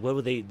up with like what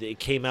were they? It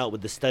came out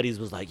with the studies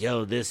was like,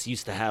 yo, this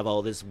used to have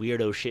all this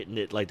weirdo shit in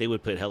it. Like they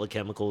would put hella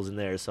chemicals in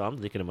there. So I'm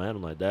thinking in my head,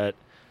 I'm like, that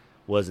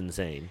was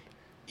insane.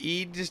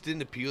 E just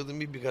didn't appeal to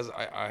me because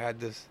I had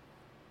this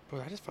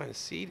Bro, I just find a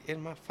seed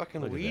in my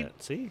fucking Look weed. at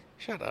that. See?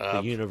 Shut The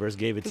up. universe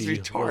gave it to This you. is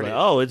retarded. Like,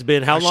 oh, it's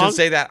been how I long? should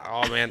say that.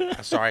 Oh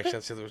man, sorry, I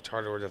shouldn't say the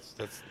retarded word.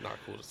 That's not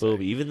cool to say.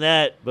 Boom. Even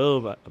that.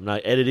 Boom. I'm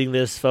not editing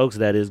this, folks.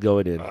 That is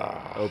going in.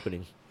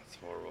 Opening. That's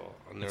horrible.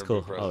 I'll never That's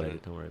cool. be Oh,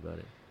 president. don't worry about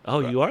it.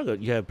 Oh, But- you are.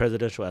 You have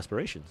presidential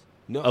aspirations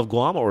No, of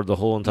Guam or the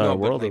whole entire no,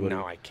 world. but or like, what?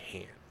 now I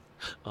can.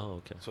 Oh,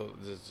 okay. So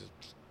this is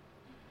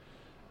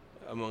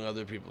among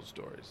other people's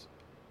stories.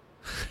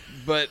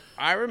 But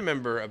I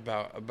remember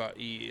about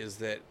E is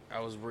that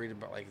I was worried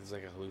about like it's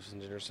like a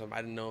hallucinogen or something.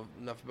 I didn't know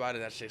enough about it.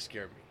 That shit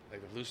scared me.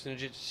 Like the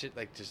hallucinogen shit,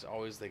 like just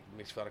always like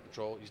makes you out of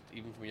control.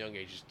 Even from a young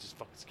age, just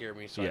fucking scared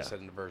me. So I Yeah. set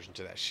an aversion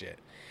to that shit.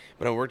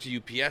 But I worked at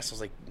UPS. I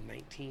was like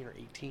 19 or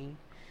 18.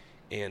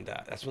 And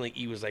that's when like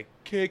E was like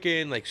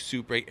kicking, like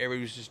super. Like,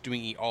 everybody was just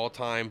doing E all the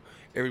time.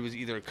 Everybody was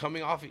either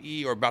coming off of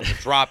E or about to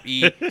drop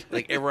E,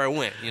 like everywhere I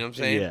went. You know what I'm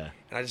saying? Yeah.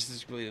 And I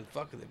just really didn't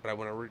fuck with it. But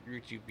when I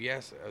reached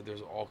UPS,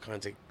 there's all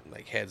kinds of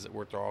like heads that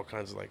worked there, all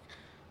kinds of like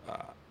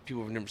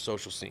people from different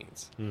social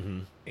scenes. Mm-hmm.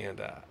 And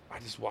I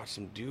just watched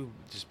some dude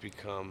just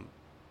become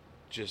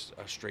just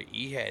a straight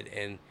E head.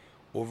 And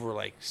over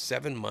like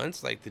 7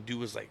 months, like the dude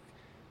was like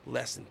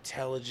less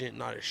intelligent,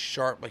 not as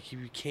sharp. Like he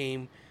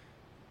became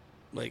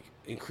like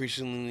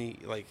increasingly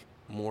like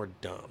more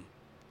dumb.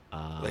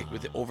 Like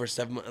with it over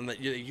 7 months, and like,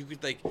 you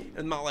could like,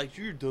 and not like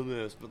you're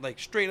dumbass, but like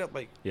straight up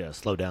like Yeah.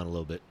 Slow down a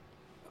little bit.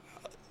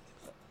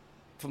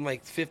 from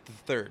like fifth to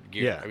third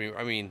gear. Yeah.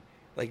 I mean,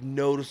 like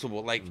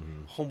noticeable. Like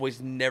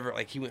homeboy's never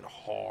like he went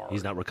hard.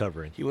 He's not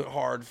recovering. He went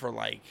hard for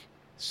like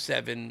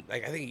 7,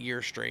 like I think a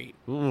year straight.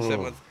 Ooh.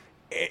 7 months,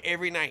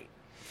 every night.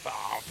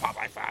 Oh, pop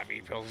like 5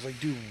 pills. I was like,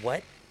 dude,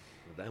 what?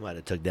 That might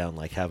have took down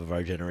like half of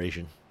our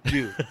generation.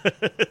 Dude.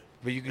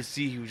 But you could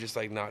see he was just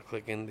like not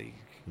clicking. The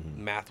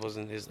math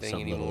wasn't his thing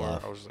Something a little anymore.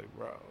 off. I was like,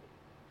 bro.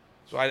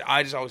 So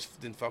I just always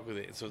didn't fuck with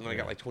it. So when I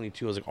got like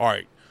 22, I was like, all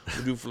right,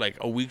 we'll do for like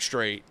a week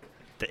straight.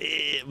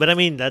 But I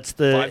mean, that's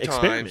the 5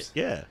 experiment. times.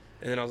 Yeah.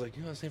 And then I was like,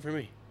 you know, that's same for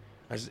me.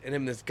 And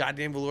in this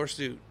goddamn velour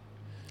suit.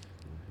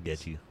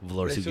 Get you.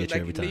 Velour Like, suit so, get you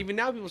like, every time. Even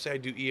now people say I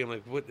do E. I'm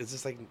like, what? Is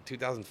this like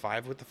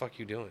 2005? What the fuck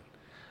you doing?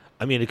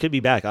 I mean, it could be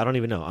back. I don't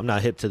even know. I'm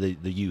not hip to the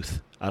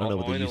youth. I don't know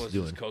what All the I know youth is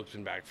is doing. Coke's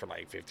been back for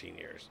like 15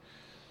 years.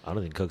 I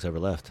don't think Coke's ever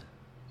left.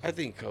 I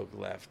think Coke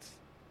left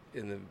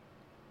in the,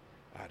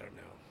 I don't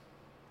know.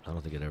 I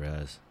don't think it ever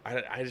has.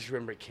 I just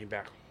remember it came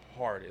back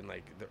hard in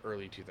like the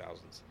early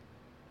 2000s.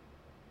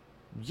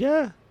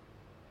 Yeah.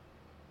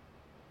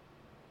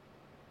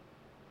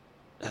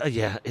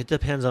 Yeah, it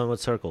depends on what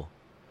circle.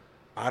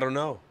 I don't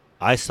know.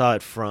 I saw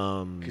it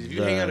from 'Cause if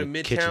you hang out the in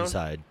kitchen Midtown,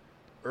 side.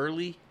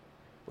 Early,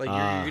 like you're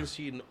gonna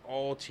see it in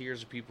all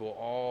tiers of people,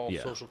 all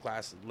Yeah. social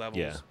class levels,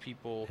 Yeah.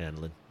 people,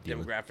 Handling.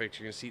 dealing. demographics.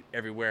 You're gonna see it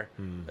everywhere.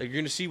 Mm. Like you're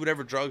gonna see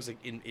whatever drugs like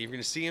you're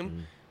gonna see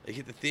them. Like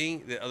hit the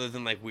thing that other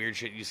than like weird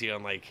shit you see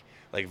on like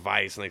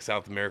Vice and like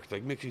South America,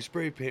 like mixing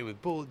spray paint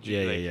with bullet.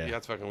 Yeah, like, yeah.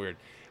 That's fucking weird.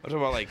 I'm talking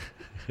about like,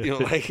 you know,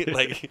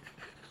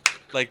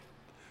 like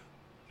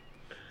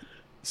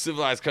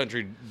civilized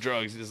country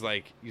drugs is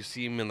like you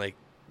see them in like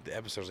the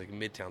episodes like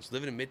Midtown. So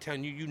living in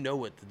Midtown, you know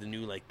what the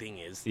new like thing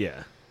is.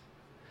 Yeah.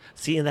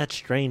 See, and that's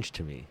strange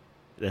to me.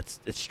 It's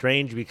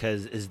strange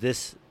because has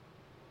this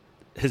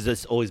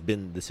always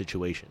been the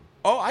situation?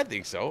 Oh, I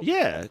think so.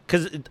 Yeah,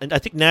 because I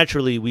think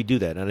naturally we do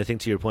that, and I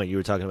think to your point, you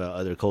were talking about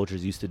other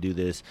cultures used to do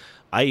this.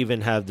 I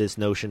even have this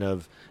notion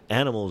of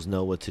animals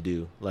know what to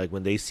do, like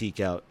when they seek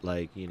out,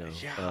 like Yeah,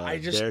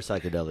 their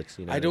psychedelics.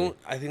 You know,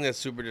 I think that's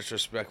super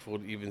disrespectful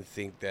to even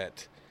think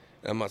that.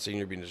 I'm not saying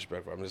you're being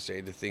disrespectful. I'm just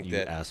saying to think You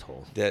that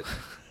asshole. that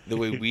the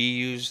way we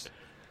use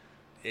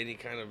any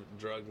kind of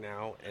drug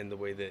now, and the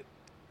way that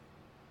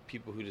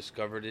people who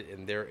discovered it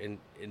and their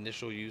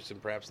initial use and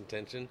perhaps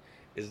intention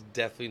is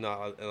definitely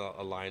not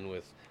aligned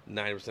with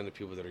 90% of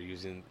people that are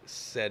using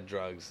said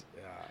drugs.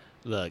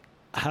 Look,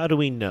 how do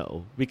we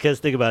know? Because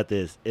think about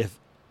this: if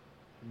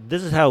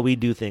this is how we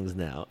do things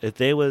now, if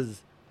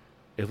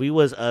we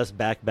was us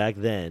back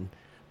then,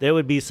 there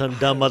would be some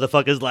dumb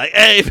motherfuckers like,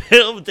 "Hey,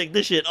 man, I'm gonna take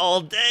this shit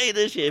all day.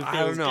 This shit feels I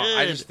don't know. good."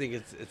 I just think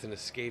it's an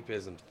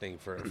escapism thing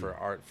for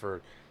art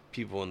for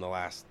people in the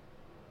last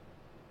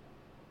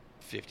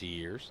 50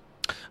 years.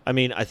 I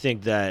mean, I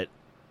think that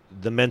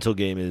the mental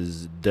game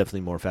is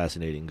definitely more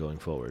fascinating going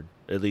forward.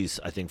 At least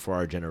I think for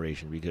our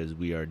generation, because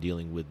we are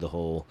dealing with the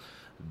whole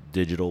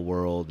digital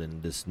world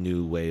and this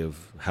new way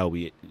of how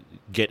we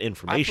get I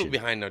information. feel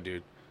behind now,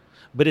 dude.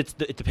 But it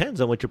depends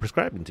on what you're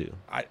prescribing to.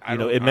 I You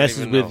know, don't- it I messes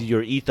don't even with know.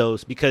 your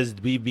ethos because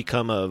we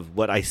become of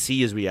what I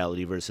see as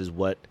reality versus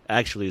what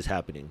actually is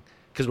happening.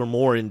 Because we're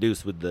more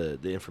induced with the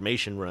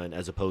information run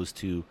as opposed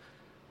to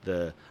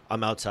the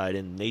I'm outside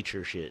in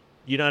nature shit.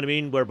 You know what I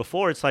mean? Where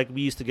before it's like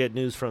we used to get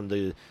news from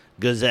the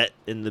Gazette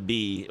and the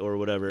Bee or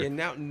whatever. And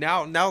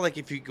now, like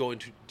if you go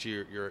into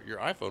your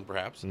iPhone,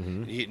 perhaps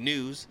Mhm. you hit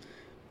news,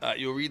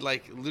 you'll read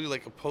like literally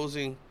like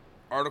opposing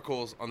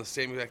articles on the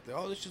same exact.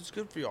 Oh, this shit's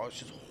good for you. Oh, this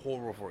shit's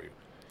horrible for you.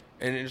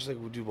 And it's just like,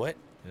 well, do what?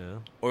 Yeah.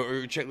 Or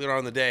you check later on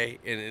in the day,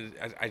 and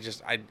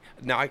I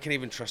now I can't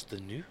even trust the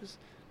news.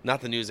 Not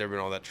the news ever been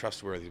all that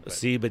trustworthy. But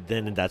See, but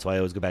then that's why I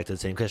always go back to the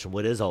same question.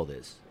 What is all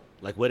this?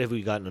 Like, what have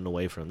we gotten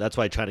away from? That's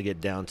why I try to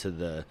get down to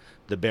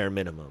the bare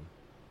minimum.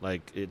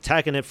 Like,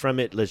 attacking it from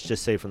it, let's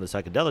just say from the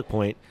psychedelic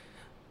point,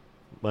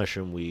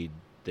 mushroom weed,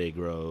 they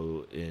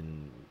grow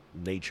in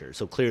nature.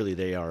 So clearly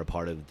they are a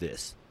part of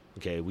this.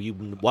 Okay, we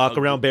walk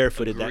around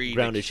barefooted, that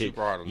grounded shit.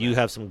 You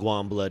have some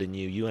Guam blood in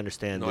you. You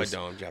understand this. No,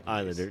 I don't. Japanese.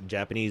 Islander,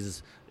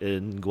 Japanese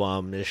and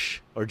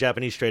Guam-ish, or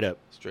Japanese straight up.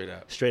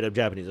 Straight up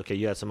Japanese. Okay,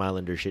 you have some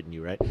Islander shit in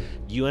you, right?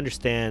 You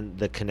understand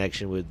the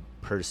connection with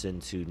person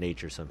to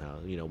nature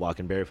somehow. You know,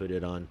 walking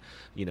barefooted on,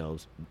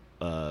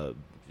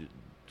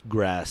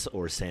 grass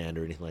or sand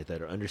or anything like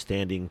that, or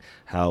understanding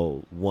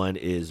how one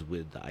is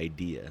with the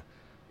idea.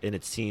 And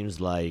it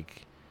seems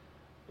like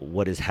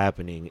what is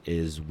happening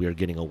is we're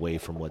getting away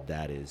from what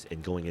that is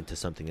and going into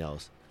something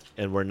else,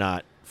 and we're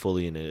not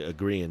fully in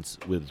agreement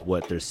with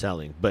what they're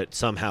selling, but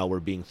somehow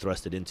we're being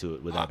thrusted into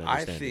it without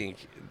understanding. I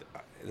think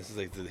this is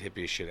like the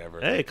hippiest shit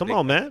ever. Hey, come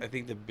on, man. I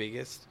think the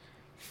biggest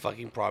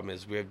fucking problem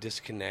is we have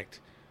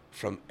disconnect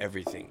from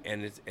everything,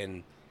 and it's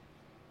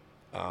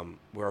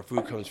where our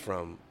food comes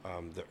from,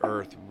 the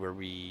earth, where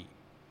we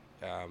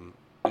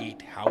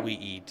eat, how we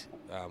eat,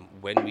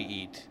 when we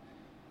eat.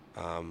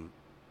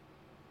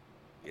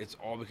 It's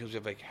all because we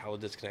have like hella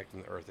disconnect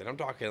from the earth, and I'm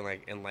talking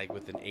like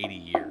within 80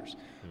 years.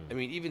 I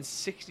mean, even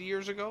 60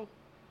 years ago,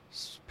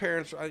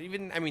 parents,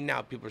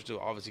 now people are still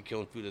obviously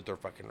killing food that they're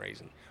fucking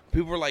raising.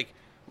 People were like,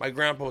 my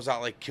grandpa was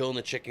out like killing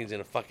the chickens in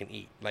a fucking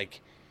eat.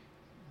 Like,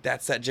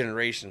 that's that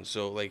generation.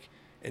 So like,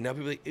 and now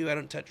people are like, ew, I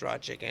don't touch raw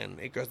chicken.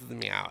 It grosses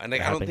me out. And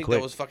like, I don't think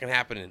that was fucking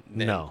happening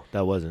then. No,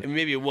 that wasn't. I mean,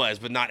 maybe it was,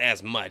 but not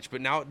as much.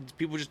 But now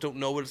people just don't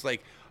know what it's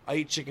like. I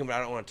eat chicken, but I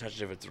don't want to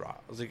touch it if it's raw.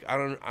 I was like, I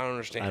don't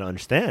understand. I don't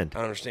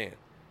understand.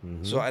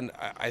 Mm-hmm. So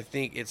I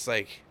think it's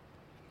like,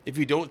 if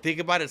you don't think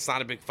about it, it's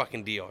not a big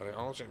fucking deal. I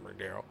don't say big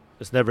deal.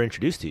 It's never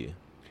introduced to you.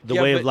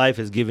 The way of life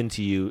is given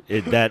to you.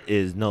 That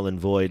is null and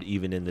void,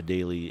 even in the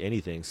daily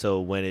anything. So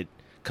when it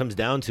comes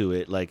down to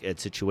it, like at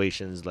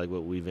situations like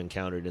what we've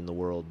encountered in the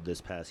world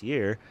this past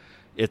year,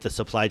 if the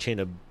supply chain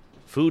of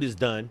food is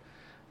done,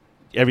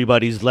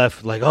 everybody's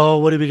left like, oh,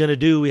 what are we gonna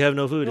do? We have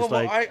no food. No, it's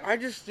like I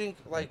just think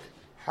like,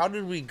 how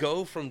did we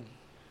go from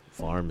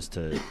farms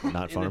to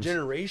not in farms? a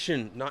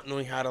generation not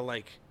knowing how to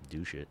like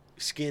do shit,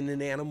 skin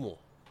an animal,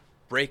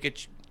 break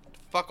it,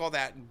 fuck all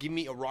that. Give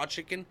me a raw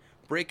chicken,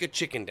 break a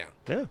chicken down.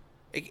 Yeah,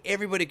 like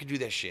everybody could do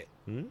that shit.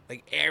 Mm-hmm.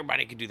 Like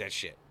everybody could do that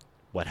shit.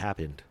 What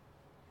happened?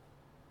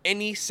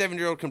 Any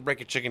 7-year-old can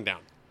break a chicken down.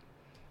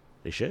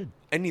 They should.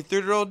 Any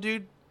 30-year-old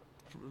dude,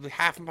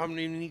 half of them don't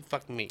even eat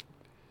fucking meat.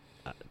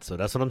 So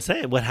that's what I'm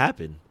saying. What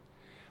happened?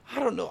 I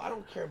don't know. I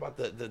don't care about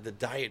the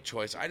diet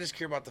choice. I just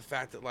care about the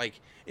fact that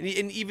like, and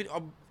even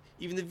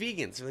the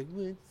vegans are like,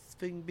 well, it's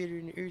fucking bitter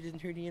and the earth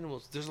doesn't hurt the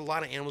animals. There's a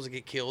lot of animals that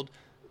get killed.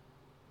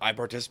 I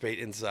participate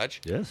in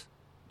such. Yes.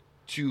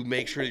 To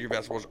make sure that your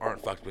vegetables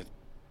aren't fucked with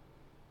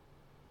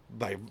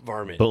by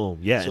varmint. Boom.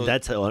 Yeah, so, and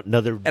that's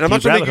another. And I'm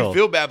not trying to make you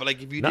feel bad, but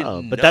like if you didn't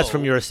know. But that's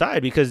from your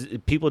side, because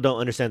people don't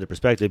understand the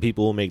perspective.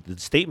 People will make the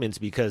statements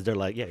because they're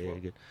like, yeah, you're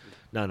good.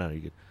 No,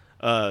 you're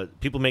good.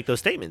 People make those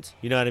statements.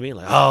 You know what I mean?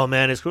 Like, oh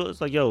man, it's cruel.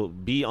 It's like, yo,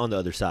 be on the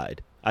other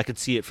side. I could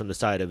see it from the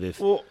side of if,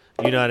 you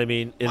know what I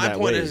mean? In my that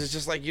point way. is, it's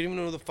just like, you don't even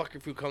know where the fuck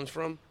your food comes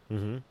from.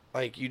 Mm-hmm.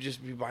 Like, you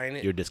just be buying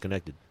it. You're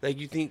disconnected. Like,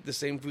 you think the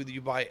same food that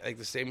you buy, like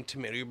the same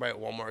tomato you buy at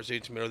Walmart, the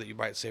same tomato that you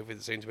buy at Safeway,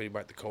 the same tomato you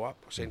buy at the co-op,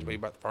 or same tomato you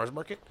buy at the farmer's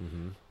market?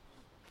 Mm-hmm.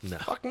 No.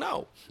 Fuck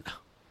no.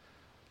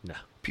 No.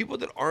 People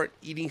that aren't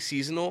eating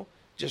seasonal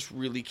just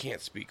really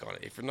can't speak on it.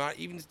 If you're not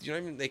even,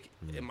 like,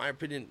 in my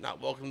opinion, not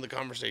welcome to the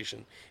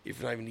conversation if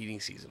you're not even eating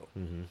seasonal.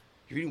 Mm-hmm.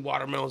 If you're eating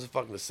watermelons in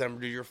fucking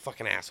December, dude, you're a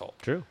fucking asshole.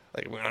 True.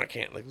 Like, I mean, I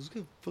can't. Like, let's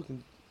get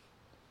fucking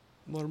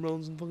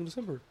watermelons in fucking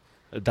December.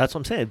 That's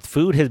what I'm saying.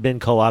 Food has been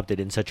co-opted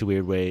in such a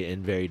weird way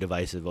and very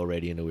divisive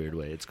already in a weird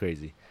way. It's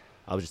crazy.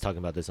 I was just talking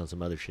about this on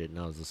some other shit, and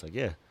I was just like,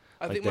 yeah.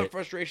 I think my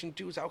frustration,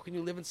 too, is how can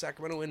you live in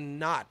Sacramento and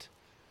not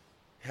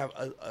have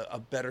a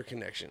better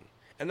connection?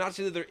 And not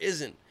saying that there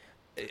isn't.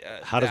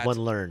 How does one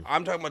learn?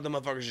 I'm talking about the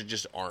motherfuckers that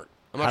just aren't.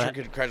 I'm not trying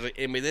to congratulate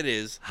anybody that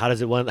is. How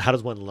does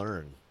one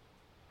learn?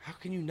 How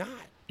can you not?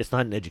 It's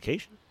not an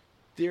education.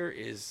 There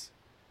is.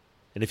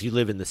 And if you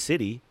live in the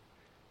city,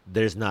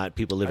 there's not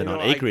people living on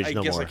acreage no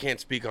more. I guess I can't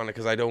speak on it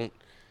because I don't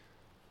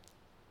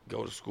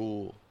go to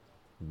school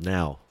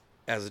now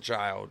as a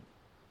child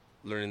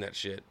learning that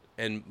shit.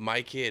 And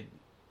my kid,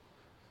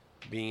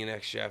 being an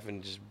ex-chef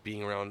and just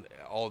being around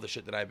all the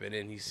shit that I've been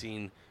in, he's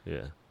seen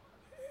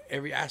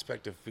every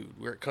aspect of food,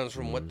 where it comes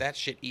from, what that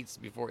shit eats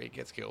before it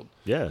gets killed.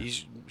 Yeah.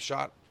 He's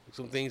shot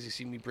some things. He's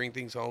seen me bring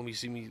things home. He's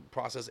seen me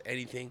process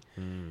anything.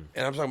 And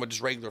I'm talking about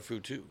just regular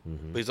food, too.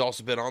 But he's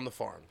also been on the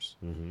farms.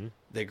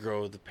 They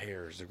grow the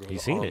pears. They grow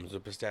the almonds, the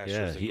pistachios.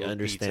 Yeah, they he grow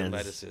understands beets and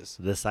lettuces.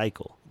 the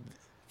cycle.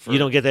 You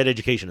don't get that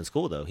education in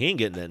school, though. He ain't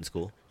getting that in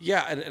school.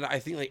 Yeah, and I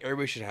think like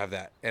everybody should have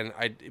that.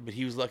 But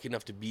he was lucky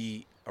enough to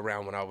be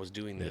around when I was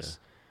doing this.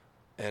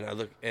 And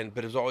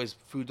but it was always,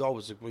 food's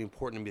always like really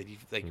important to me.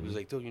 That he was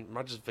like, dude, you're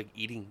not just like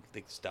eating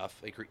like stuff,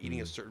 like you're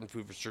eating a certain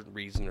food for a certain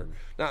reason, or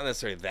not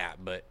necessarily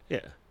that, but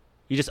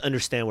You just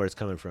understand where it's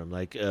coming from,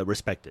 like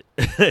respect it.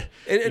 And, You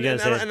and, know and,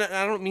 what I'm saying? and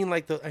I don't mean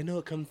like I know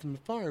it comes from a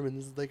farm and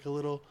this is like a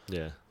little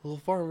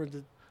farmer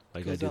that Why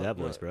you gotta do that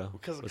voice, bro?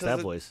 What's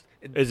that voice?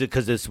 it- Is it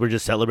because we're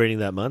just celebrating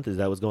that month? Is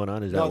that what's going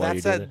on? Is that no, why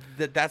that's you're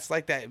doing that's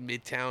like that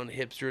midtown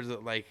hipsters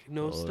that like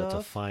know it? Oh, stuff. that's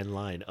a fine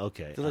line.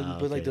 Okay. They're like, Ah,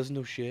 but like okay. doesn't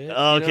know shit.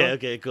 Oh, you okay, know?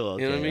 okay, cool.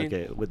 Okay, You know what I mean?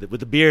 okay. With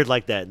the beard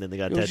like that, and then they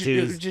got It was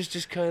tattoos.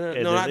 just kind of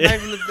And no, then- not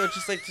even no,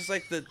 just like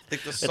the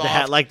With soft the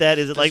hat like that.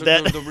 Is it like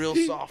the, that? the real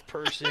soft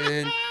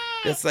person.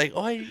 It's like,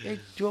 oh, I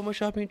do all my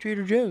shopping at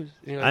Trader Joe's.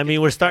 You know, I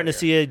mean, we're starting to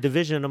see a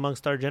division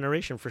amongst our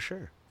generation for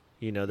sure.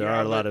 You know, there Yeah,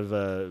 are a lot but-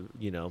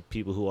 of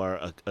people who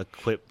are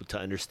equipped to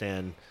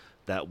understand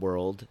that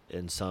world,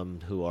 and some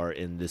who are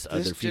in this other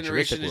this futuristic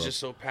generation world. is just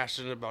so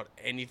passionate about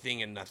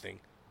anything and nothing,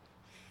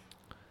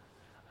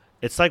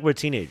 It's like we're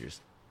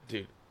teenagers.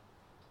 dude.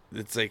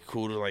 It's like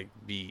cool to like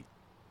be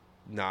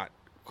not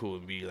cool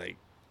and be like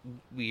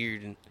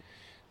weird and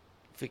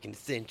freaking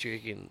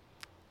eccentric and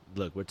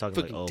Look, we're talking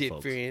like fucking old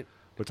folks. different.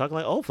 We're talking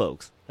like old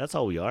folks. That's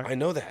all we are. I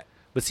know that.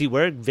 But see,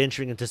 we're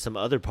venturing into some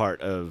other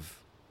part of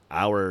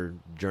our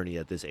journey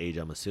at this age.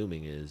 I'm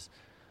assuming is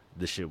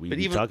the shit we But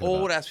be even talking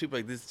old about. ass people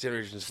like this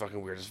generation is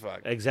fucking weird as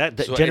fuck.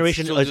 Exactly. So it's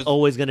Generation still is just-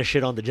 always gonna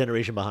shit on the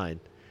generation behind.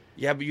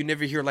 Yeah, but you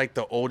never hear like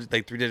the old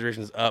like 3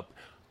 generations up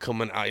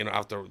coming out,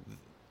 after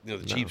the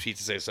cheap No. sheets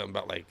to say something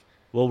about like,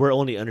 Well, we're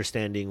only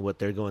understanding what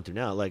they're going through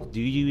now. Like, do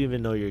you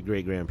even know your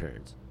great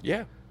grandparents?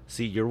 yeah.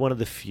 See, you're one of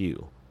the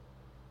few.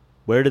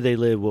 Where did they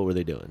live? What were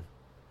they doing?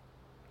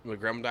 My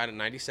grandma died at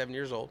 97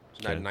 years old.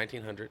 She died in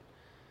 1900.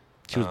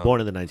 She was born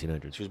in the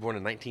 1900s. She was born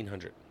in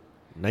 1900.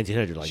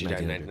 1900, like She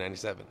died in 1900.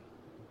 1997.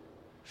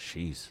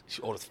 Jeez. She's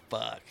old as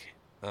fuck.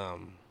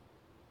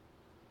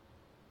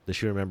 Does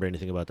she remember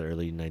anything about the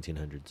early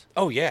 1900s?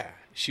 Oh yeah,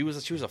 she was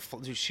a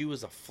dude, she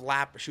was a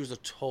flapper. She was a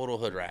total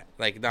hood rat.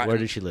 Like not. Where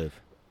did she live?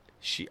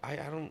 I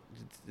don't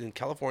in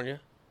California,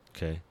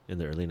 Okay, in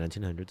the early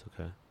 1900s.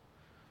 Okay.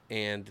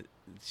 and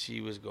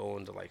she was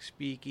going to like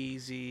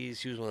speakeasies.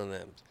 She was one of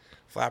them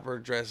flapper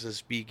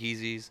dresses,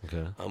 speakeasies.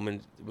 Okay.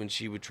 When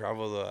she would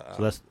travel the.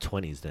 So that's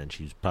 20s then.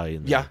 She was probably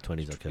in the yeah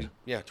 20s. Okay.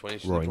 Yeah,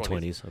 20s. Roaring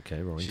 20s.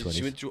 Okay, roaring 20s.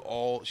 She went through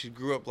all. She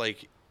grew up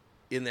like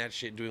in that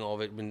shit, doing all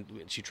of it. When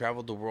she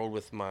traveled the world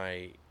with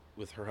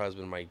her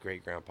husband, my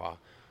great grandpa,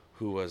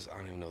 who was, I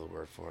don't even know the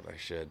word for it. I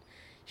should.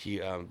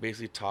 He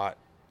basically taught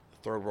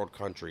third world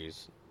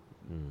countries.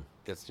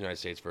 That's the United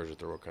States version of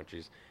third world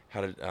countries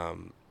how to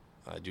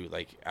do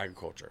like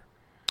agriculture.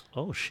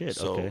 Oh shit.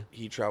 So okay.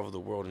 he traveled the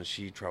world, and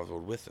she traveled the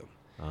world with him.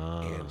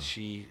 And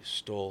she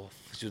was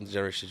the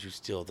generation. She would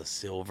steal the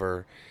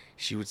silver.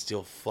 She would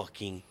steal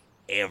fucking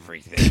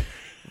everything.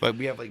 But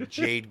we have like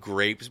jade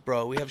grapes,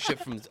 bro. We have shit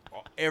from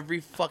every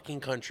fucking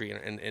country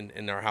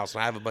in our house.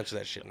 And I have a bunch of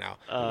that shit now.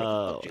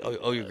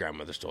 Oh, your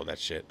grandmother stole that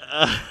shit.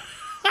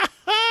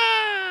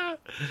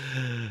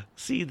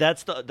 See,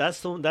 that's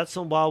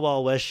some Wild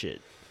Wild West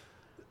shit.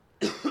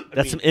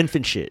 That's some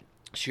infant shit.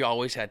 She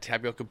always had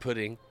tapioca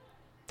pudding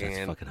That's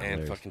fucking and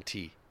hilarious. fucking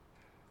tea.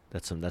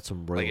 That's some Like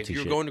royalty if you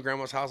were shit. going to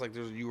grandma's house, like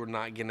you were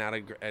not getting out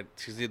of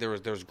because there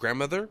was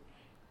grandmother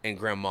and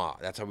grandma.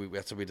 That's how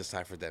we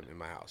deciphered them in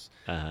my house.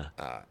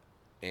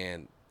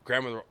 And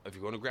grandmother, if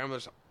you're going to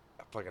grandmother's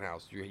fucking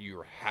house, you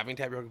were having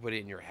tapioca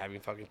pudding and you're having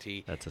fucking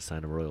tea, That's a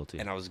sign of royalty.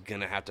 and I was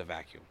gonna have to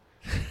vacuum.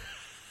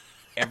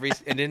 And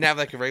didn't have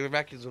like a regular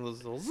vacuum, one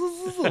of those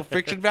little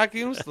friction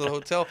vacuums, the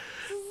hotel.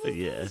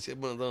 Yeah,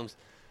 One of those.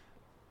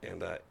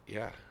 And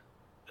yeah,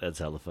 that's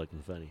hella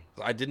fucking funny.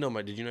 I did know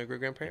Did you know your great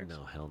grandparents?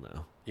 No, hell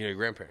no. You know your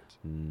grandparents?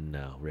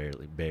 No,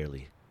 rarely,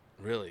 barely.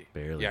 Really?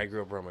 Barely. Yeah, I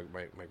grew up around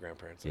my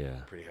grandparents. Yeah,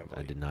 pretty heavily.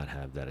 I did not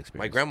have that experience.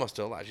 My grandma's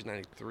still alive. She's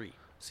 93.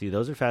 See,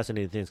 those are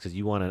fascinating things because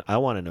I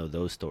want to know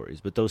those stories,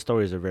 but those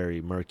stories are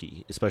very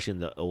murky, especially in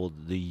the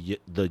old the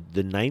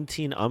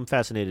 19. I'm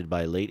fascinated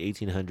by late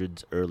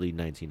 1800s, early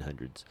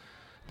 1900s.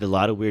 A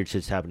lot of weird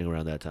shit's happening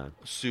around that time.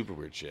 Super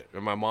weird shit.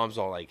 And my mom's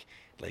all like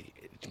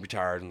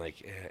retired and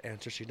like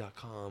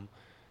Ancestry.com.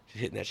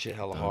 She's hitting that shit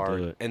hella Don't hard.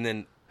 do it. And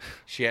then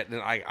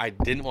I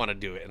didn't want to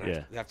do it. And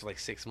Yeah. after like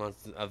 6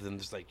 months of them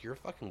just like, you're a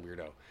fucking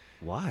weirdo.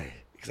 Why?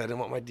 Because I didn't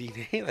want my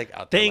DNA like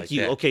out there. Thank like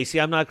you. that. Okay, see,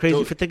 I'm not crazy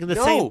So- for thinking the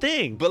no, same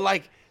thing. But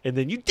like, and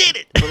then you did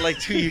it. but like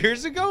 2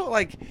 years ago,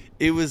 like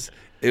it was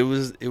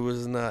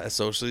not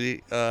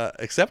socially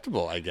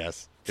acceptable, I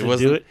guess. To It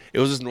wasn't. do it? It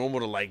was just normal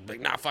to like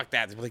nah, fuck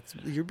that. They'd be like,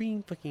 you're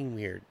being fucking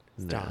weird.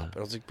 Stop. Nah. And I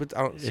was like, but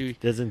I don't see. It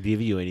doesn't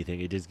give you anything.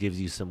 It just gives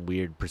you some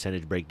weird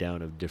percentage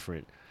breakdown of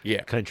different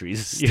Yeah.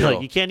 countries. You're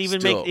like, you can't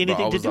even make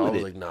anything to do I with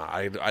was it. like, nah,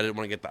 I didn't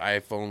want to get the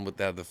iPhone with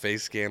the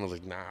face scan. I was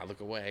like, nah,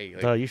 look away.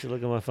 Like, Oh, you should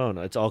look at my phone.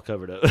 It's all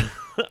covered up.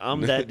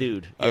 I'm that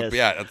dude. Yes.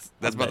 yeah, that's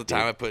I'm about the that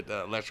time I dude. put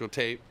electrical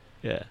tape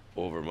Yeah.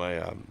 over my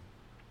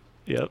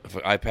Yep.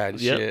 iPad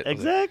and Yep. shit. I was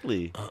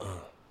Exactly.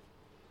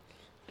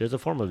 There's a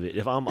form of it.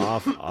 If I'm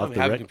off don't the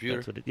have a rec, computer.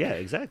 that's what it, yeah,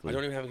 like, exactly. I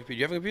don't even have a computer.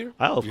 You have a computer?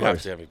 Oh, of you have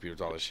course. to have a computer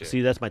with all this shit. See,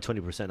 that's my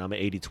 20%. I'm an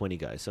 80-20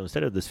 guy. So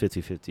instead of this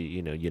 50-50,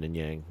 yin and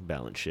yang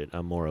balance shit,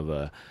 I'm more of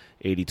a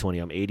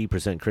 80-20. I'm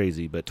 80%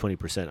 crazy, but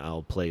 20%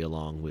 I'll play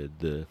along with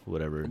the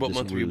whatever. What this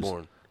month were you ruse-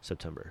 born?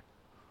 September.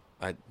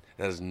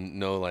 There's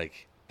no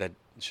like that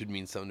should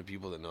mean something to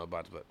people that know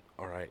about it. But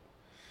all right,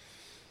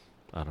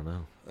 I don't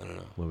know.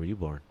 When were you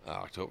born?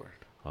 October.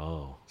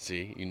 Oh,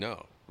 See, you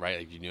know, right?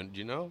 Like, do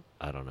you know?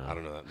 I don't know. I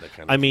don't know that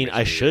kind of. I mean,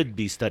 I information should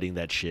be studying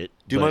that shit.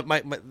 Dude,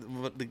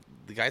 but-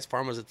 the guy's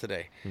farm was it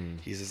today.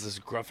 He's this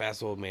gruff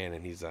ass old man,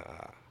 and he's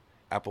a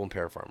apple and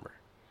pear farmer.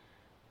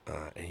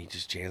 And he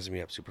just jams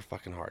me up super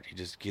fucking hard. He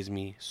just gives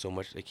me so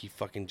much. Like, he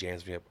fucking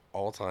jams me up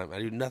all the time. I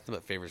do nothing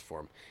but favors for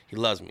him. He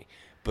loves me,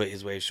 but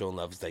his way of showing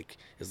love is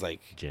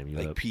like Jam you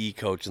like up. PE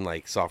coach in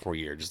like sophomore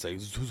year, just like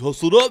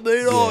hustled up,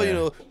 man. Oh, Yeah. you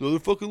know, another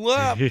fucking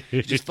lap.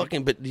 Just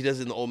fucking, but he does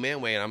it in the old man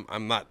way, and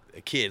I'm not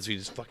a kid, so he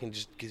just fucking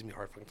just gives me a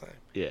hard fucking time.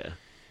 Yeah.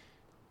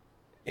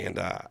 And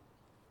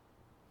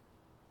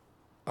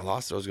I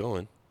lost where I was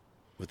going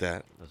with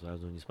that. That's what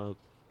happens when you smoke.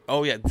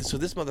 Oh yeah, so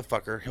this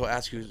motherfucker, he'll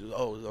ask you.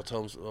 Oh, I'll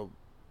tell him. Oh,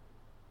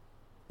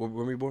 when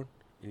were you born?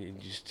 And you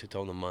just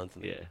tell him the month.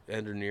 And Yeah.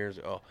 end or nears.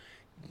 Oh,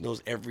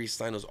 knows every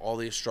sign. Knows all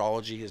the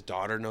astrology. His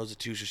daughter knows it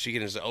too. So she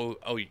can say, oh.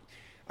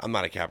 I'm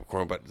not a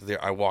Capricorn, but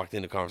there I walked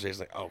into conversations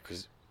like, oh,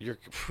 because you're.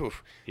 Whew,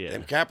 Yeah.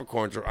 Them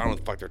Capricorns, I don't know what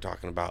the fuck they're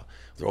talking about.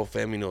 Their whole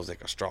family knows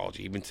like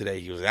astrology. Even today,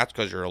 he was. That's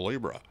because you're a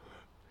Libra.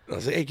 And I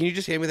was like, hey, can you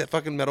just hand me that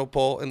fucking metal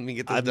pole and we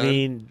get this I done?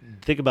 mean,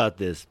 think about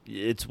this.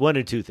 It's one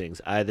or two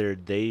things. Either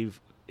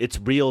it's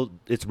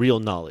real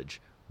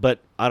knowledge, but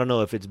I don't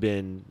know if it's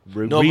been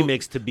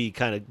remixed to be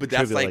kind of. But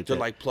that's like, like they're that.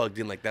 like plugged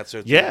in, like that's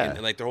their thing. Yeah.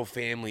 And like their whole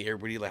family,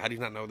 everybody, like, how do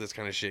you not know this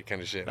kind of shit? I Oh,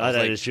 was that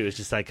like, is true. It's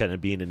just like kind of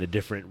being in a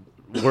different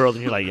world,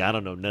 and you're like, yeah, I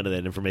don't know none of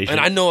that information.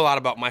 and I know a lot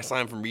about my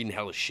sign from reading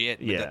hella shit.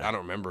 But Yeah. I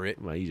don't remember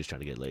it. Well, you're just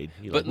trying to get laid.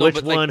 You're But like, no, which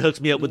but, one like,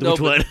 hooks me up with no, which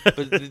one?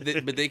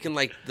 but they can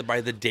like by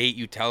the date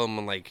you tell them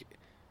and like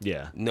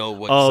Yeah. know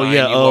what. Oh sign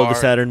yeah. you Oh, are. the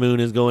Saturn moon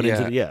is going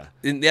Yeah. into. Yeah.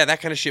 And, yeah, that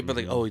kind of shit. But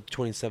like, oh,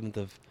 27th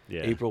of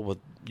Yeah. April. Well,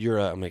 you're.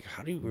 I'm like,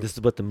 how do you? This is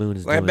what the moon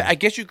is Like, doing. I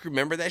guess you can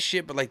remember that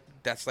shit, but like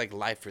that's like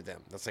life for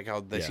them. That's like how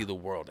they Yeah. see the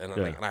world, and,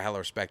 Yeah. and I hella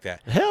respect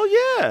that. Hell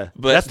yeah.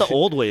 But That's the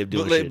old way of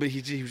doing but, like, shit. but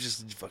he was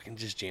just fucking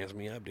just jams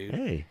me up, dude.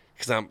 Hey.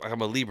 Because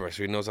I'm a Libra,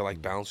 so he knows I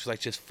like balance. He's like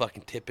just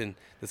fucking tipping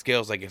the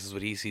scales. I guess is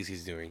what he sees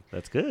he's doing.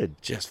 That's good.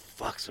 Just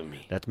fucks with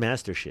me. That's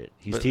master shit.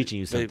 He's But- teaching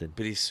you but- something.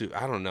 But he's.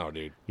 I don't know,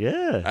 dude.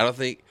 Yeah.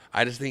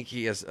 I just think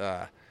he has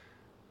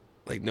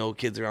like no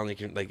kids around.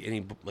 Like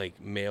any like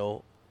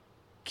male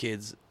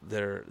kids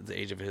that are the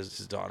age of his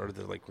daughter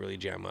that like really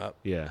jam up.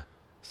 Yeah.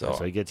 So That's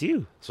why he gets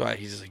you.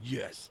 he's just like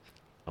yes.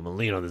 I'm gonna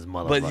lean on this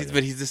motherfucker.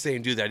 But he's the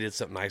same dude that I did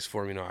something nice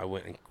for him. You know, I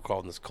went and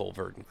crawled in this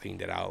culvert and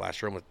cleaned it out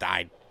last year. Almost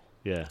died.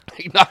 Yeah.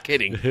 Not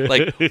kidding.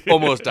 Like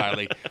almost died.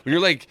 Like when you're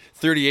like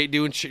 38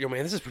 doing shit, you're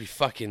man, this is pretty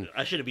fucking.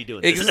 I shouldn't be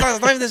doing It's this.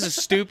 not even this is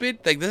stupid.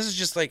 Like this is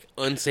just like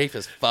unsafe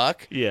as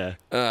fuck. Yeah.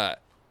 But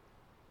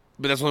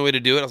that's the only way to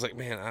do it. I was like,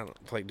 man, I don't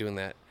feel like doing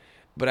that.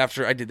 But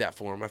after I did that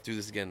for him, I have to do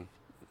this again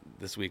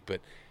this week.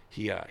 But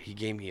he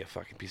gave me a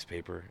fucking piece of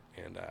paper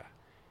and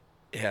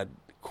it had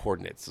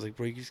coordinates. I was like,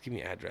 bro, you just give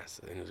me an address.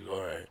 And he was like,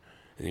 all right.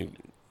 And he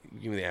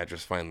gave me the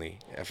address finally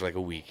after like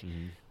a week,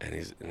 and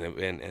he's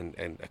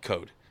and a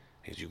code.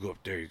 He's you go up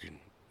there, you can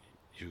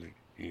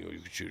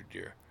shoot a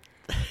deer.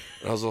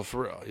 And I was all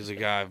for real. He's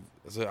like,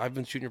 I've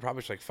been shooting your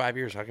property for like 5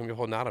 years. How come you're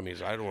holding out on me?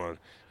 So I don't want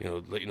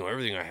to, let you know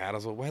everything I had. I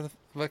was like, why the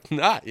fuck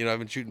not? I've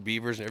been shooting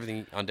beavers and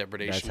everything on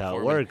depredation. That's how for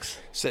it me, works.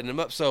 setting them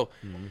up. So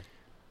I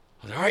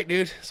was like, all right,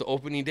 dude. So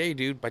opening day,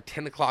 dude. By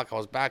 10 o'clock, I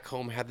was back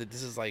home.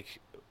 This is like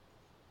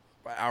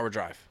an hour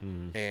drive,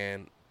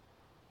 and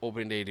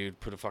opening day, dude.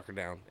 Put a fucker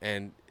down,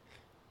 and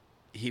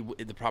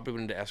the property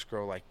went into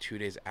escrow like 2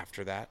 days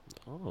after that.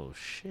 Oh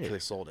So they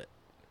shit. sold it.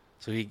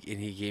 So he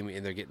gave me,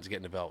 and they're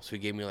getting developed. So he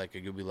gave me like,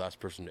 you'll be the last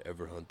person to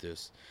ever hunt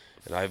this.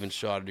 And I haven't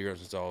shot a deer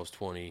since I was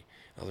 20.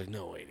 I was like,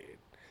 no way, dude.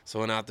 So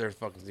I went out there,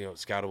 fucking,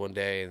 scouted one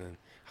day, and then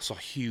I saw a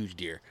huge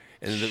deer.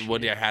 And then the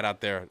one day I had out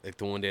there, like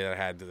the one day that I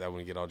had, that I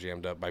wouldn't get all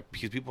jammed up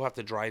because people have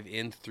to drive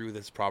in through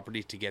this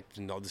property to get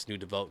to know this new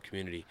developed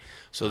community.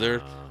 So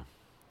they're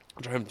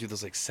driving through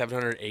this like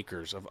 700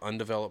 acres of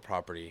undeveloped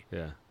property.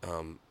 Yeah.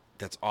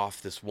 That's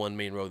off this one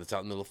main road that's out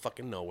in the middle of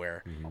fucking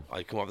nowhere.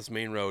 You come off this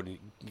main road and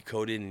you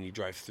code in and you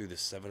drive through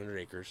this 700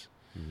 acres,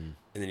 and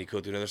then you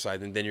go to another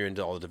side, and then you're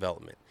into all the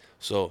development.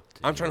 So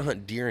I'm trying to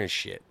hunt deer and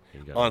shit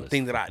You got all on this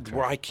thing that fucking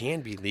where I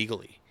can be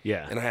legally.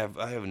 Yeah. And I have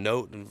a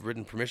note and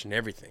written permission and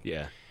everything.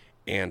 Yeah.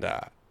 And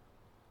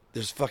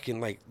there's fucking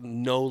like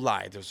no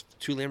lie. There's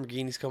 2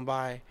 Lamborghinis come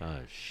by. Oh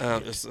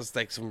shit. It's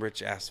like some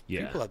rich ass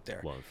Yeah. people up there.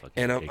 Well,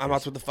 fucking And I'm acres.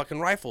 out with the fucking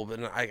rifle, but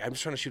I'm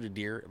just trying to shoot a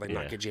deer, like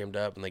Yeah. not get jammed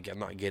up, and like I'm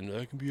not getting.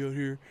 I can be out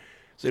here.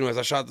 So, anyways,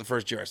 I shot the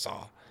first deer I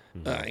saw,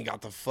 and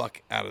got the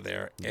fuck out of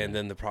there. And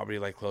then the property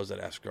like closed at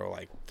escrow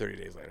like 30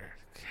 days later.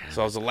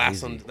 So I was the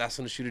last one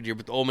to shoot a deer,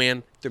 but the old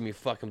man threw me a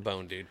fucking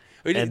bone, dude.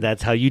 And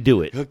that's how you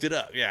do it. hooked it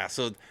up, yeah.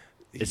 So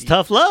It's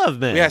tough love,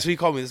 man. yeah, so he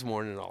called me this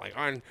morning and all like,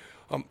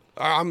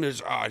 I'm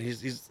just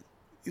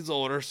he's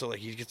older, so like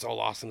he gets all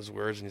lost in his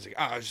words, and he's like,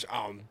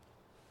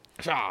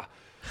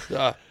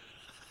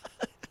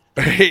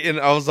 and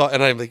I was all,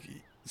 and I'm like,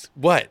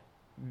 what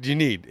do you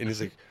need? And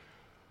he's like,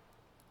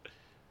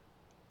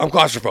 I'm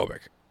claustrophobic,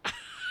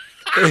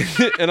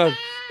 and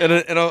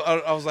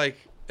I was like,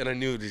 And I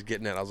knew he was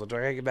getting that. I was like, do I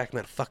gotta get back in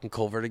that fucking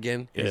culvert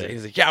again? And Yeah.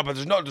 he's like, yeah, but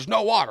there's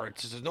no water.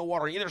 There's no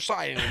water on either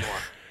side anymore.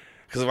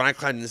 Because when I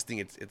climbed this thing,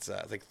 it's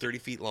like 30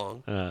 feet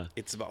long.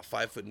 It's about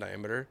 5 foot in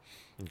diameter.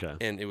 Okay.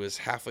 And it was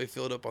halfway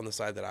filled up on the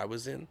side that I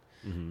was in.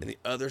 And the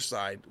other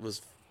side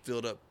was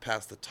filled up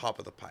past the top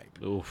of the pipe.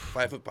 Oof.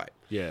 5 foot pipe.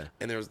 Yeah.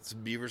 And there was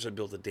some beavers that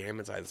built a dam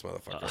inside this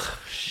motherfucker.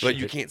 Shit. But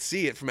you can't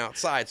see it from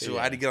outside, so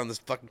I had to get on this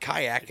fucking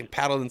kayak and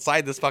paddle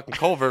inside this fucking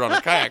culvert on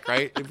a kayak,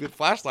 right? And we'd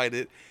flashlight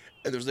it,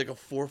 and there's like a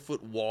 4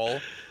 foot wall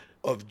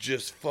of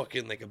just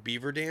fucking like a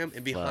beaver dam,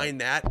 and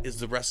behind that is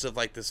the rest of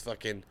like this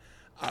fucking,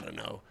 I don't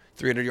know,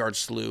 300-yard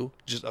slough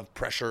just of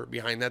pressure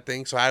behind that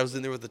thing. So I was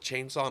in there with a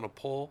chainsaw and a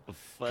pole,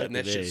 cutting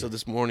that shit. So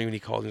this morning when he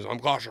called me, he was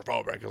like, I'm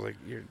claustrophobic. I was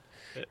like,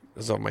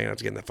 so man, I have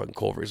to get in that fucking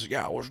culvert. He's like,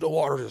 yeah, well, there's no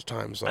water this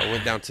time. So I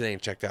went down today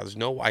and checked out. There's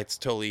no white. It's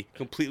totally,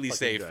 completely Fucking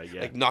safe. dry,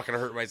 yeah. Like, not going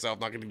to hurt myself,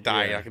 not going to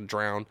die, Yeah. not going to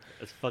drown.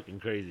 That's fucking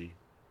crazy.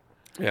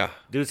 Yeah.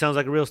 Dude sounds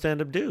like a real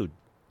stand-up dude.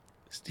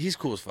 He's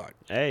cool as fuck.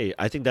 Hey,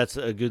 I think that's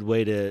a good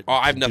way to. Oh,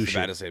 I have do nothing shit.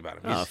 bad to say about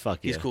him. Oh, fuck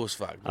He's yeah. cool as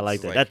fuck. I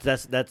like that.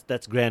 That's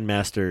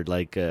grandmaster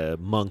like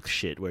monk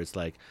shit where it's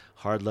like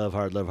hard love,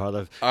 hard love, hard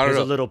love. I don't Here's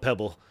know. a little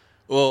pebble.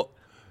 Well,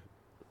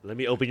 Let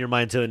me open your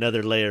mind to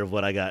another layer of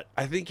what I got.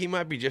 I think he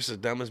might be just as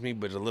dumb as me,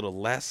 but a little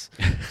less.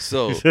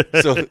 So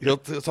he'll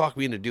talk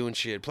me into doing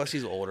shit. Plus,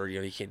 he's older. You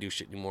know, he can't do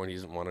shit anymore, and he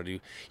doesn't want to do.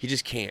 He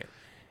just can't.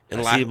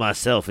 And I see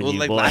myself in you,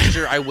 like boy. last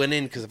year, I went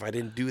in because if I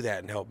didn't do that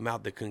and help him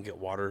out, they couldn't get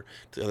water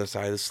to the other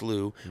side of the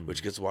slough,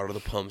 which gets water to the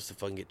pumps to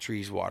fucking get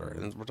trees water.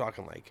 And we're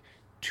talking like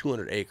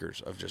 200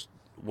 acres of just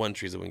one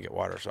trees that wouldn't get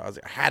water. So I was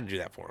like, I had to do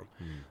that for him.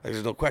 Like,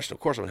 there's no question. Of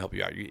course, I'm gonna help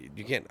you out.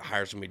 You can't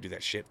hire somebody to do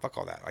that shit. Fuck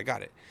all that. I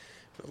got it.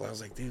 But I was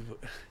like, dude, you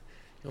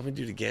want me to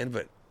do it again?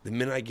 But the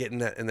minute I get in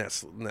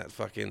that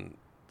fucking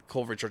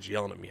culvert, starts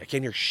yelling at me. I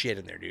can't hear shit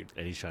in there, dude.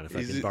 And he's trying to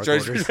fucking He's bark trying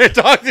orders. to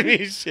talk to me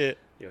and shit.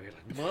 You're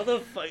like,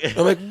 motherfucker.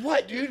 I'm like,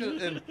 what, dude?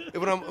 And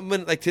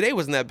when like today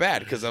wasn't that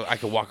bad because I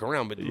could walk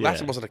around, but last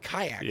time I was on a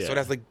kayak, so I'd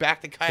have to like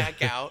back the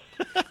kayak out.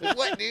 Like,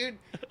 what, dude?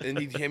 And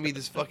he'd hand me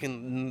this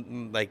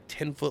fucking like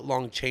 10-foot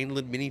long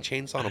mini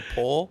chainsaw on a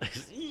pole.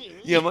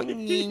 Yeah, I'm like,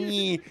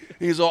 he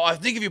goes, oh, I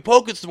think if you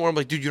poke it some more, I'm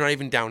like, dude, you're not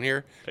even down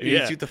here. You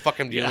see what the fuck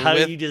I'm dealing How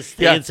with? you just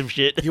saying some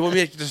shit? You want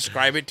me to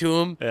describe it to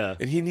him? Yeah.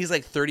 And he's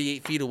like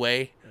 38 feet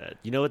away.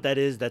 You know what that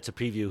is? That's a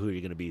preview of who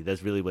you're gonna be.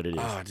 That's really what it is.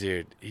 Oh,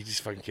 dude, he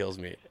just fucking kills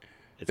me.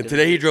 It's And gonna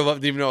today he drove up,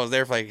 didn't even know I was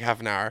there for like half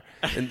an hour.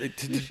 And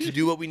to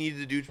do what we needed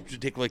to do to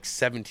take like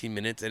 17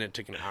 minutes, and it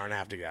took an hour and a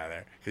half to get out of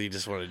there because he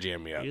just wanted to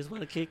jam me up. He just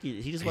want to kick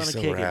you. He just He's want to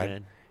so kick rad. it,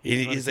 man.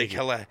 He's like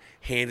hella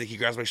hands. Like he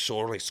grabs my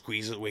shoulder, like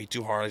squeezes it way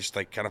too hard. It's just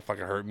like kind of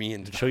fucking hurt me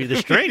and Show you the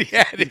strength.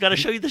 Yeah, He's got to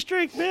show you the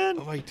strength, man.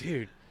 I'm like,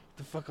 dude, get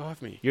the fuck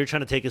off me. You're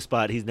trying to take a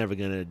spot. He's never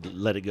gonna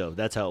let it go.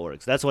 That's how it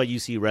works. That's why you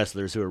see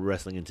wrestlers who are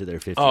wrestling into their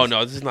 50s. Oh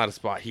no, this is not a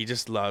spot. He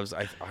just loves.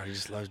 He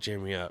just loves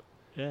jamming me up,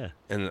 Yeah.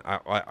 and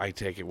I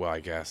take it well, I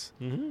guess.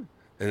 Mm-hmm.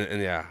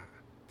 And yeah,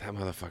 that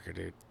motherfucker,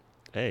 dude.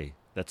 Hey,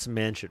 that's some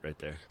man shit right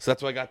there. So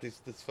that's why I got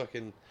this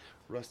fucking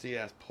rusty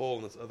ass pole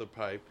and this other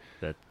pipe.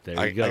 There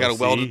I you go. got it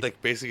See? welded like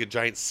basically a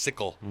giant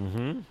sickle.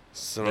 Mm-hmm.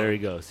 So There you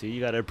go. See, you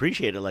gotta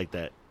appreciate it like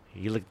that.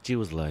 He looked at you,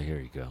 was like, "Here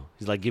you go."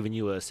 He's like giving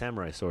you a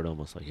samurai sword,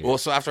 almost like. Here. Well,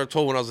 so after I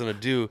told him what I was gonna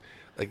do,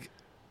 like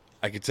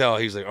I could tell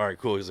he was like, "All right,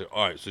 cool." He's like,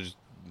 "All right, so just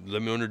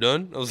let me know when you're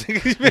done." I was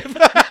like,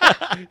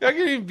 "I can't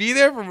even be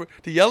there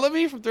to yell at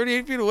me from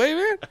 38 feet away,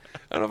 man. I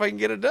don't know if I can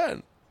get it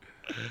done."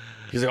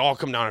 He's like, "Oh, I'll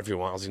come down if you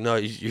want." I was like, "No,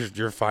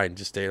 you're fine.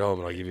 Just stay at home,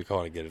 and I'll give you a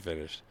call and get it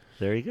finished."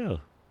 There you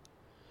go.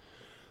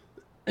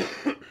 I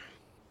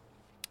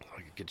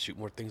could shoot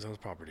more things on his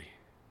property,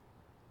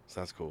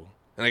 so that's cool.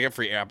 And I get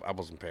free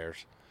apples and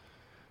pears.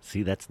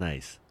 See, that's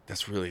nice.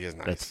 That's really is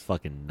nice. That's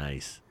fucking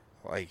nice.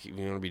 Like, you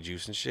want to be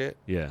juicing shit?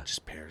 Yeah.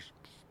 Just pears.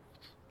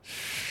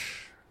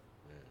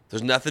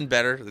 There's nothing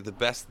better.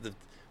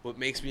 What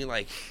makes me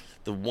like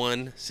the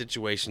one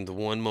situation, the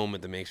one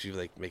moment that makes you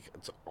like make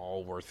it's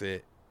all worth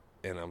it.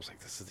 And I was like,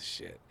 this is the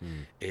shit.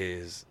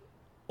 Is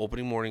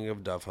opening morning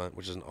of Dove Hunt,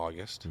 which is in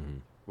August.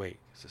 Wait,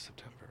 is it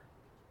September?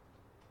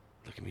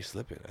 Look at me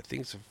slipping. I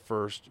think it's the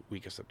first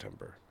week of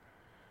September,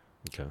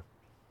 Okay.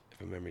 if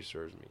my memory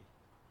serves me.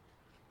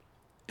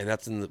 And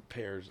that's in the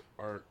pears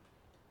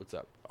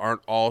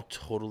aren't all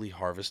totally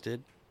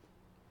harvested.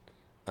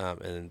 But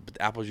the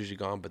apples usually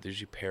gone, but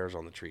there's usually pears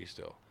on the tree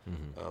still.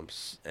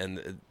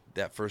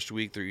 That first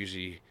week, they're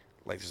usually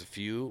like there's a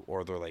few,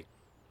 or they're like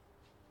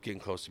getting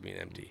close to being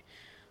empty.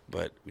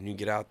 But when you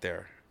get out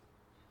there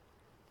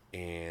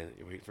and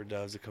you're waiting for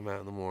doves to come out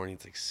in the morning,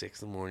 it's like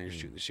 6 in the morning, you're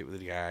shooting the shit with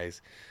the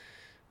guys,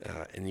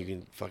 and you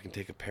can fucking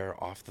take a pear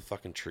off the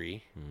fucking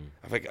tree.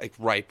 Like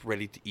ripe,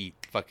 ready to eat,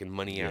 fucking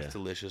money-ass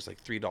delicious,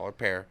 like $3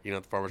 pear,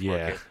 at the farmer's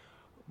market.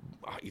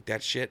 I'll eat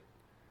that shit.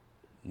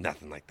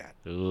 Nothing like that.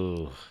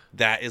 Ooh.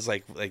 That is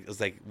like it's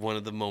like one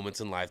of the moments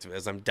in life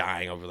as I'm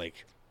dying over,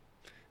 like,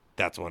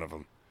 that's one of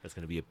them. That's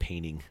gonna be a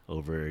painting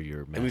over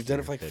your. And we've done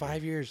it for master like bedroom.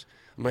 5 years.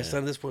 My son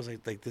at this point was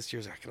like this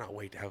year's, I cannot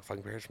wait to have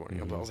fucking pears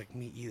tomorrow. But I was like,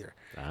 me either.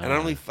 And I don't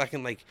really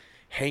fucking like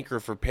hanker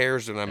for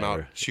pears when I'm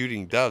out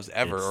shooting doves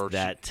ever. It's or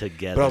that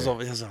together. But I was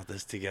all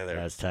this together.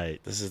 That's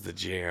tight. This is the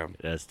jam.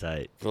 That's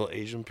tight. Little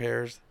Asian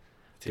pears.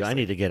 Dude, I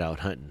need to get out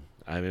hunting.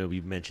 I mean,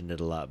 we've mentioned it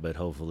a lot, but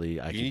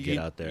hopefully I can get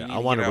out there. I to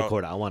want to get out.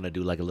 record. I want to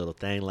do like a little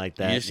thing like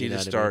that. You just need to know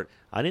what start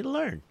I need to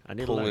learn. I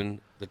need to learn.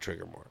 pulling the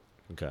trigger more.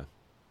 Okay.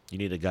 You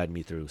need to guide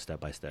me through step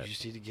by step. You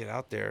just need to get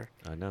out there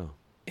I know.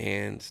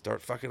 and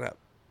start fucking up.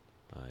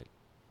 All right.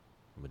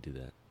 I'm going to do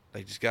that.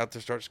 Like, just get out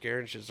there, start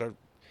scaring shit.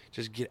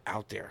 Just get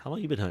out there. How long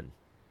you been hunting?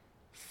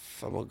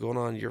 I'm going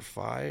on year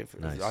 5.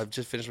 Nice. I've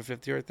just finished my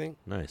 5th year, I think.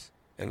 Nice.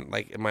 And,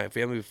 like, my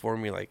family before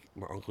me, like,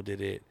 my uncle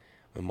did it.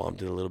 My mom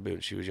did a little bit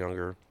when she was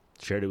younger.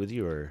 Shared it with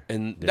you or?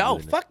 And didn't no,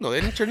 really know? fuck no. They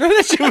didn't share none of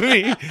that shit with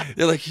me.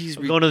 They're like,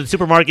 I'm going to the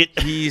supermarket.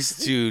 he's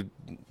too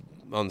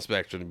on the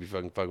spectrum to be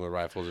fucking with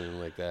rifles or anything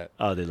like that.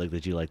 Oh, they looked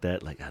at you like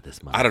that? Like, this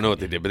I don't know what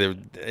they did, but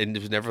and it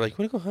was never like,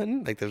 want to go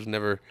hunting? Like, there was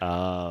never.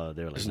 Oh,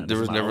 they were like, There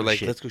was never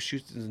like, let's go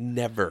shoot.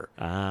 Never.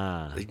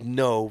 Ah. Like,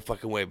 no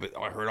fucking way. But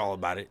I heard all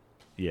about it.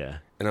 Yeah.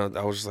 And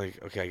I was just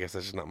like, okay, I guess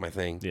that's just not my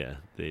thing. Yeah.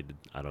 They did.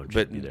 I don't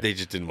But either. they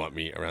just didn't want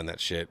me around that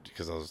shit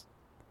because I was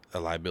a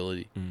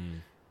liability.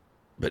 Mm.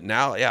 But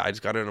now, yeah, I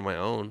just got it on my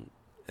own,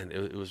 and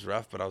it was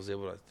rough, but I was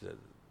able to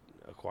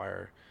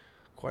acquire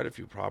quite a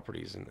few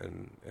properties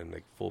and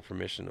like full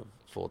permission of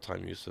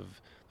full-time use of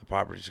the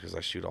properties because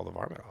I shoot all the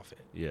varmint off it.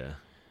 Yeah.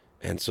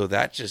 And so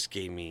that just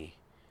gave me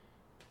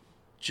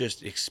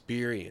just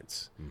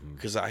experience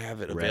because I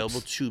have it available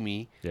Reps. to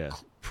me Yeah.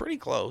 pretty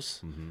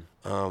close.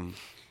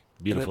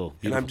 Beautiful.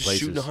 And I'm beautiful just places.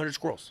 shooting 100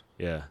 squirrels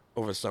Yeah.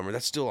 over the summer.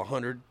 That's still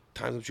 100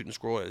 times I'm shooting a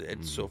squirrel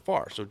so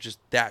far. So just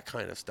that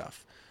kind of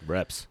stuff.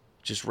 Reps.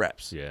 Just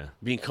reps. Yeah.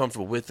 Being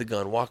comfortable with the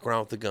gun, walk around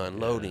with the gun,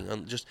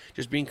 loading,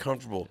 just being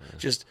comfortable.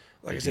 Just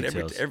like The I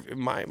said, details.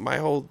 my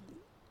whole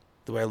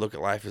the way I look at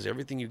life is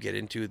everything you get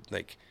into,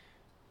 like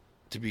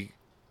to be,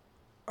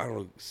 I don't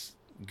know,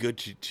 good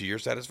to your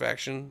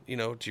satisfaction,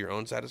 to your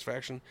own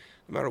satisfaction.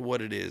 No matter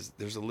what it is,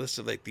 there's a list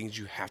of like things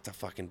you have to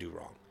fucking do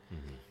wrong.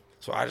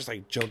 So I just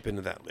like jump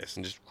into that list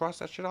and just cross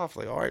that shit off.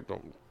 Like, all right,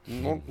 don't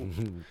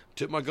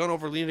tip my gun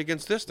over, lean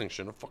against this thing.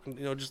 Shouldn't have fucking,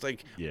 just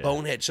like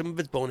bonehead. Some of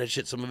it's bonehead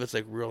shit. Some of it's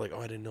like real, like, oh,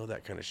 I didn't know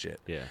that kind of shit.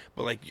 Yeah.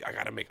 But like,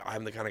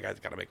 I'm the kind of guy that's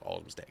got to make all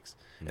the mistakes.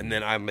 And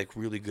then I'm like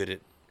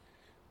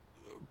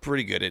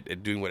pretty good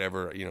at doing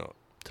whatever,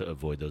 To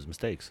avoid those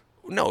mistakes.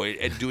 no,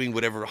 at doing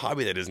whatever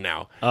hobby that is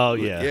now. Oh,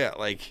 yeah. Yeah,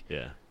 like,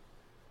 Yeah.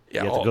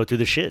 yeah. You have to go through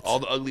the shits. all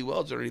the ugly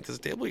welds underneath this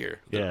table here.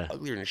 They're Yeah.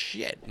 uglier than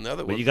shit. And the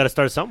other But ones, you got to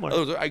start somewhere.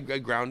 others, I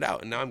ground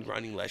out, and now I'm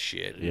grinding less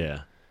shit.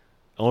 Yeah.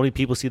 Only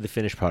people see the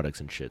finished products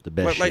and shit. The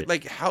best But shit.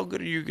 like, how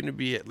good are you going to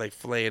be at like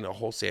filleting a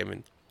whole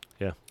salmon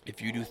Yeah.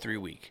 if you do 3 a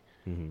week?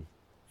 Mm-hmm.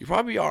 You're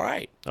probably all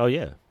right. Oh,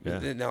 yeah.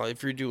 Yeah. Now,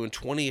 if you're doing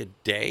 20 a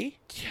day,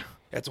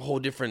 that's a whole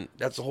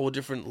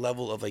different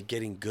level of like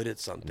getting good at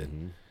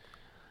something.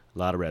 A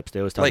lot of reps. They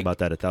always talk Like- about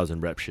that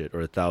 1,000 rep shit or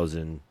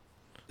 1,000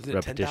 Isn't it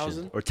repetitions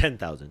 10,000? or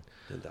 10,000.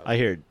 10,000. I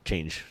hear it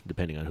change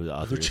depending on who the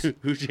author is.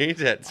 Who changed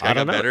that? I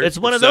don't know. Better. It's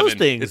one of those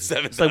things. It's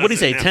 7,000. It's like, what do you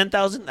say, now.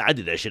 10,000? I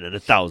did that shit at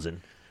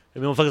 1,000.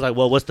 And motherfuckers like,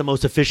 well, what's the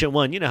most efficient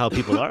one? You know how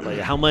people are. Like,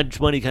 how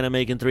much money can I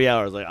make in 3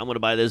 hours? Like, I'm going to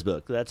buy this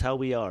book. That's how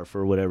we are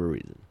for whatever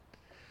reason.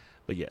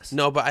 But yes.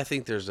 No, but I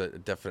think there's a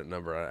definite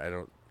number. I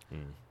don't.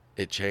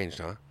 It changed,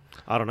 huh?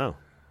 I don't know.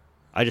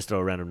 I just throw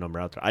a random number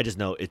out there. I just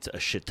know it's a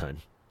shit ton.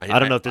 I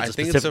don't know if there's a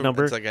think specific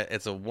number. It's a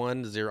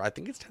 10. I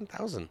think it's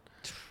 10,000.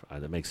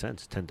 That makes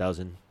sense.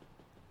 10,000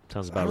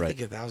 sounds I about don't right.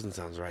 think 1,000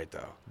 sounds right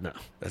though. No.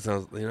 That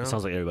sounds. It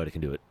sounds like everybody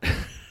can do it.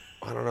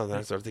 I don't know. Then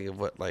I start thinking of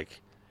what like.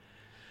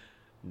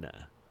 Nah.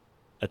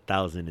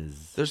 1,000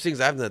 is There's things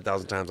I've done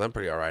 1,000 times. I'm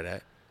pretty all right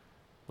at.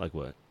 like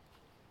what?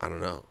 I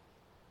don't know.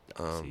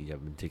 See, you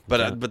haven't been taking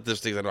But there's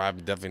things I know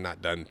I've definitely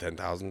not done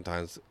 10,000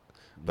 times,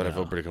 but I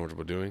feel No. pretty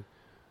comfortable doing.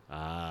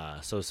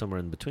 So somewhere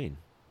in between.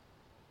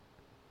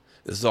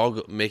 This is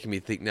all making me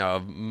think now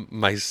of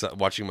my son,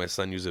 watching my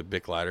son use a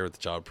Bic lighter with the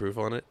childproof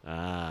on it.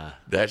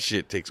 That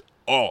shit takes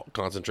all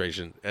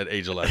concentration at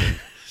age 11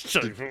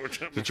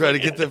 to try to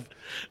get the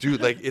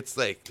dude. Like it's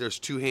like there's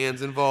 2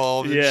 hands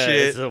involved and Yeah, shit.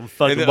 it's some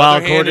fucking and the wild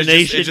other hand is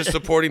coordination. It's just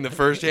supporting the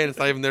first hand. It's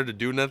not even there to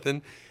do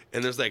nothing.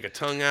 And there's like a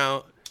tongue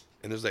out,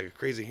 and there's like a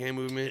crazy hand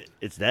movement.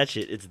 It's that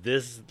shit. It's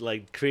this,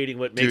 like, creating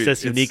what makes Dude,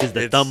 us unique is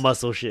the it's- thumb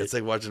muscle shit. It's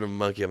like watching a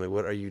monkey. I'm like,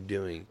 what are you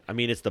doing? I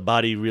mean, it's the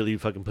body really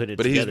fucking putting it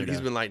But together he's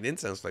now. been lighting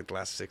incense for like the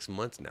last 6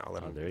 months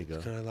now. there you go.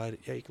 Can I light it?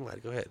 Yeah, you can light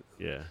it. Go ahead.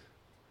 Yeah.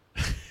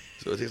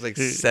 So it takes like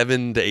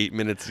 7 to 8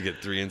 minutes to get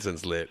 3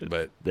 incense lit.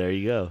 But There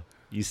you go.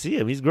 You see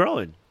him. He's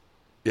growing.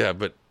 yeah,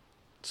 but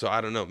so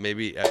I don't know.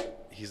 Maybe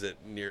he's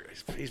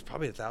he's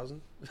probably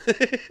 1,000.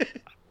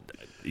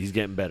 He's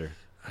getting better.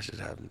 I should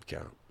have him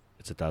count.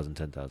 It's 1,000,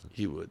 10,000.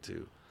 He would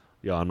too.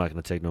 Yo, I'm not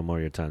going to take no more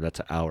of your time. That's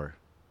an hour.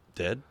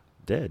 Dead?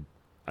 Dead.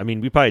 I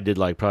mean, we probably did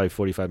like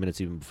 45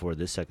 minutes even before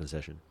this second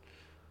session.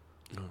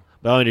 Oh.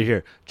 But I want to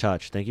hear,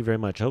 Chach, thank you very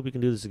much. I hope we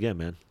can do this again,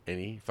 man.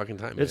 Any fucking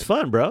time. It's man.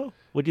 fun, bro.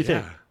 What do you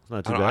think? Yeah. It's not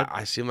I too don't know, bad.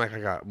 I seem like I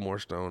got more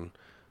stone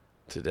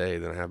today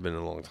than I have been in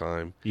a long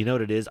time. You know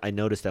what it is? I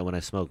noticed that when I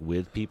smoke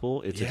with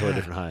people, it's a totally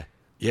different high.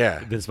 Yeah.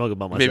 Than smoking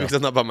by myself. Maybe because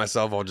I'm not by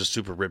myself, I'm just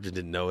super ripped and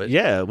didn't know it.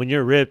 Yeah, when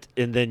you're ripped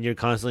and then you're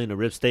constantly in a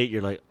ripped state,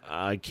 you're like,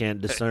 I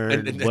can't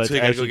discern And what's so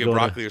you gotta go actually get going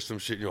broccoli or some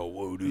shit. You're like,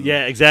 whoa, dude.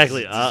 Yeah,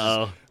 exactly. This is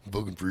Uh-oh.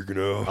 fucking freaking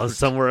out. I was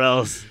somewhere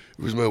else.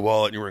 Where's my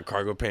wallet? And you were in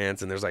cargo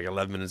pants, and there's like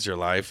 11 minutes of your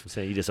life. I'm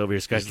saying you just over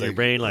here scratching like, your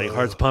brain, like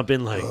heart's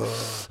pumping, like,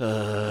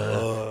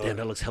 damn,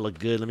 that looks hella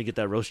good. Let me get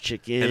that roast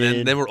chicken.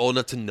 And then we're old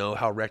enough to know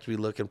how wrecked we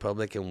look in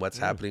public and what's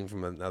happening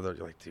from another.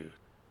 You're like, dude.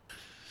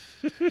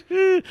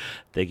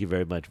 Thank you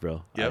very much,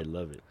 bro. Yep. I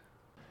love it.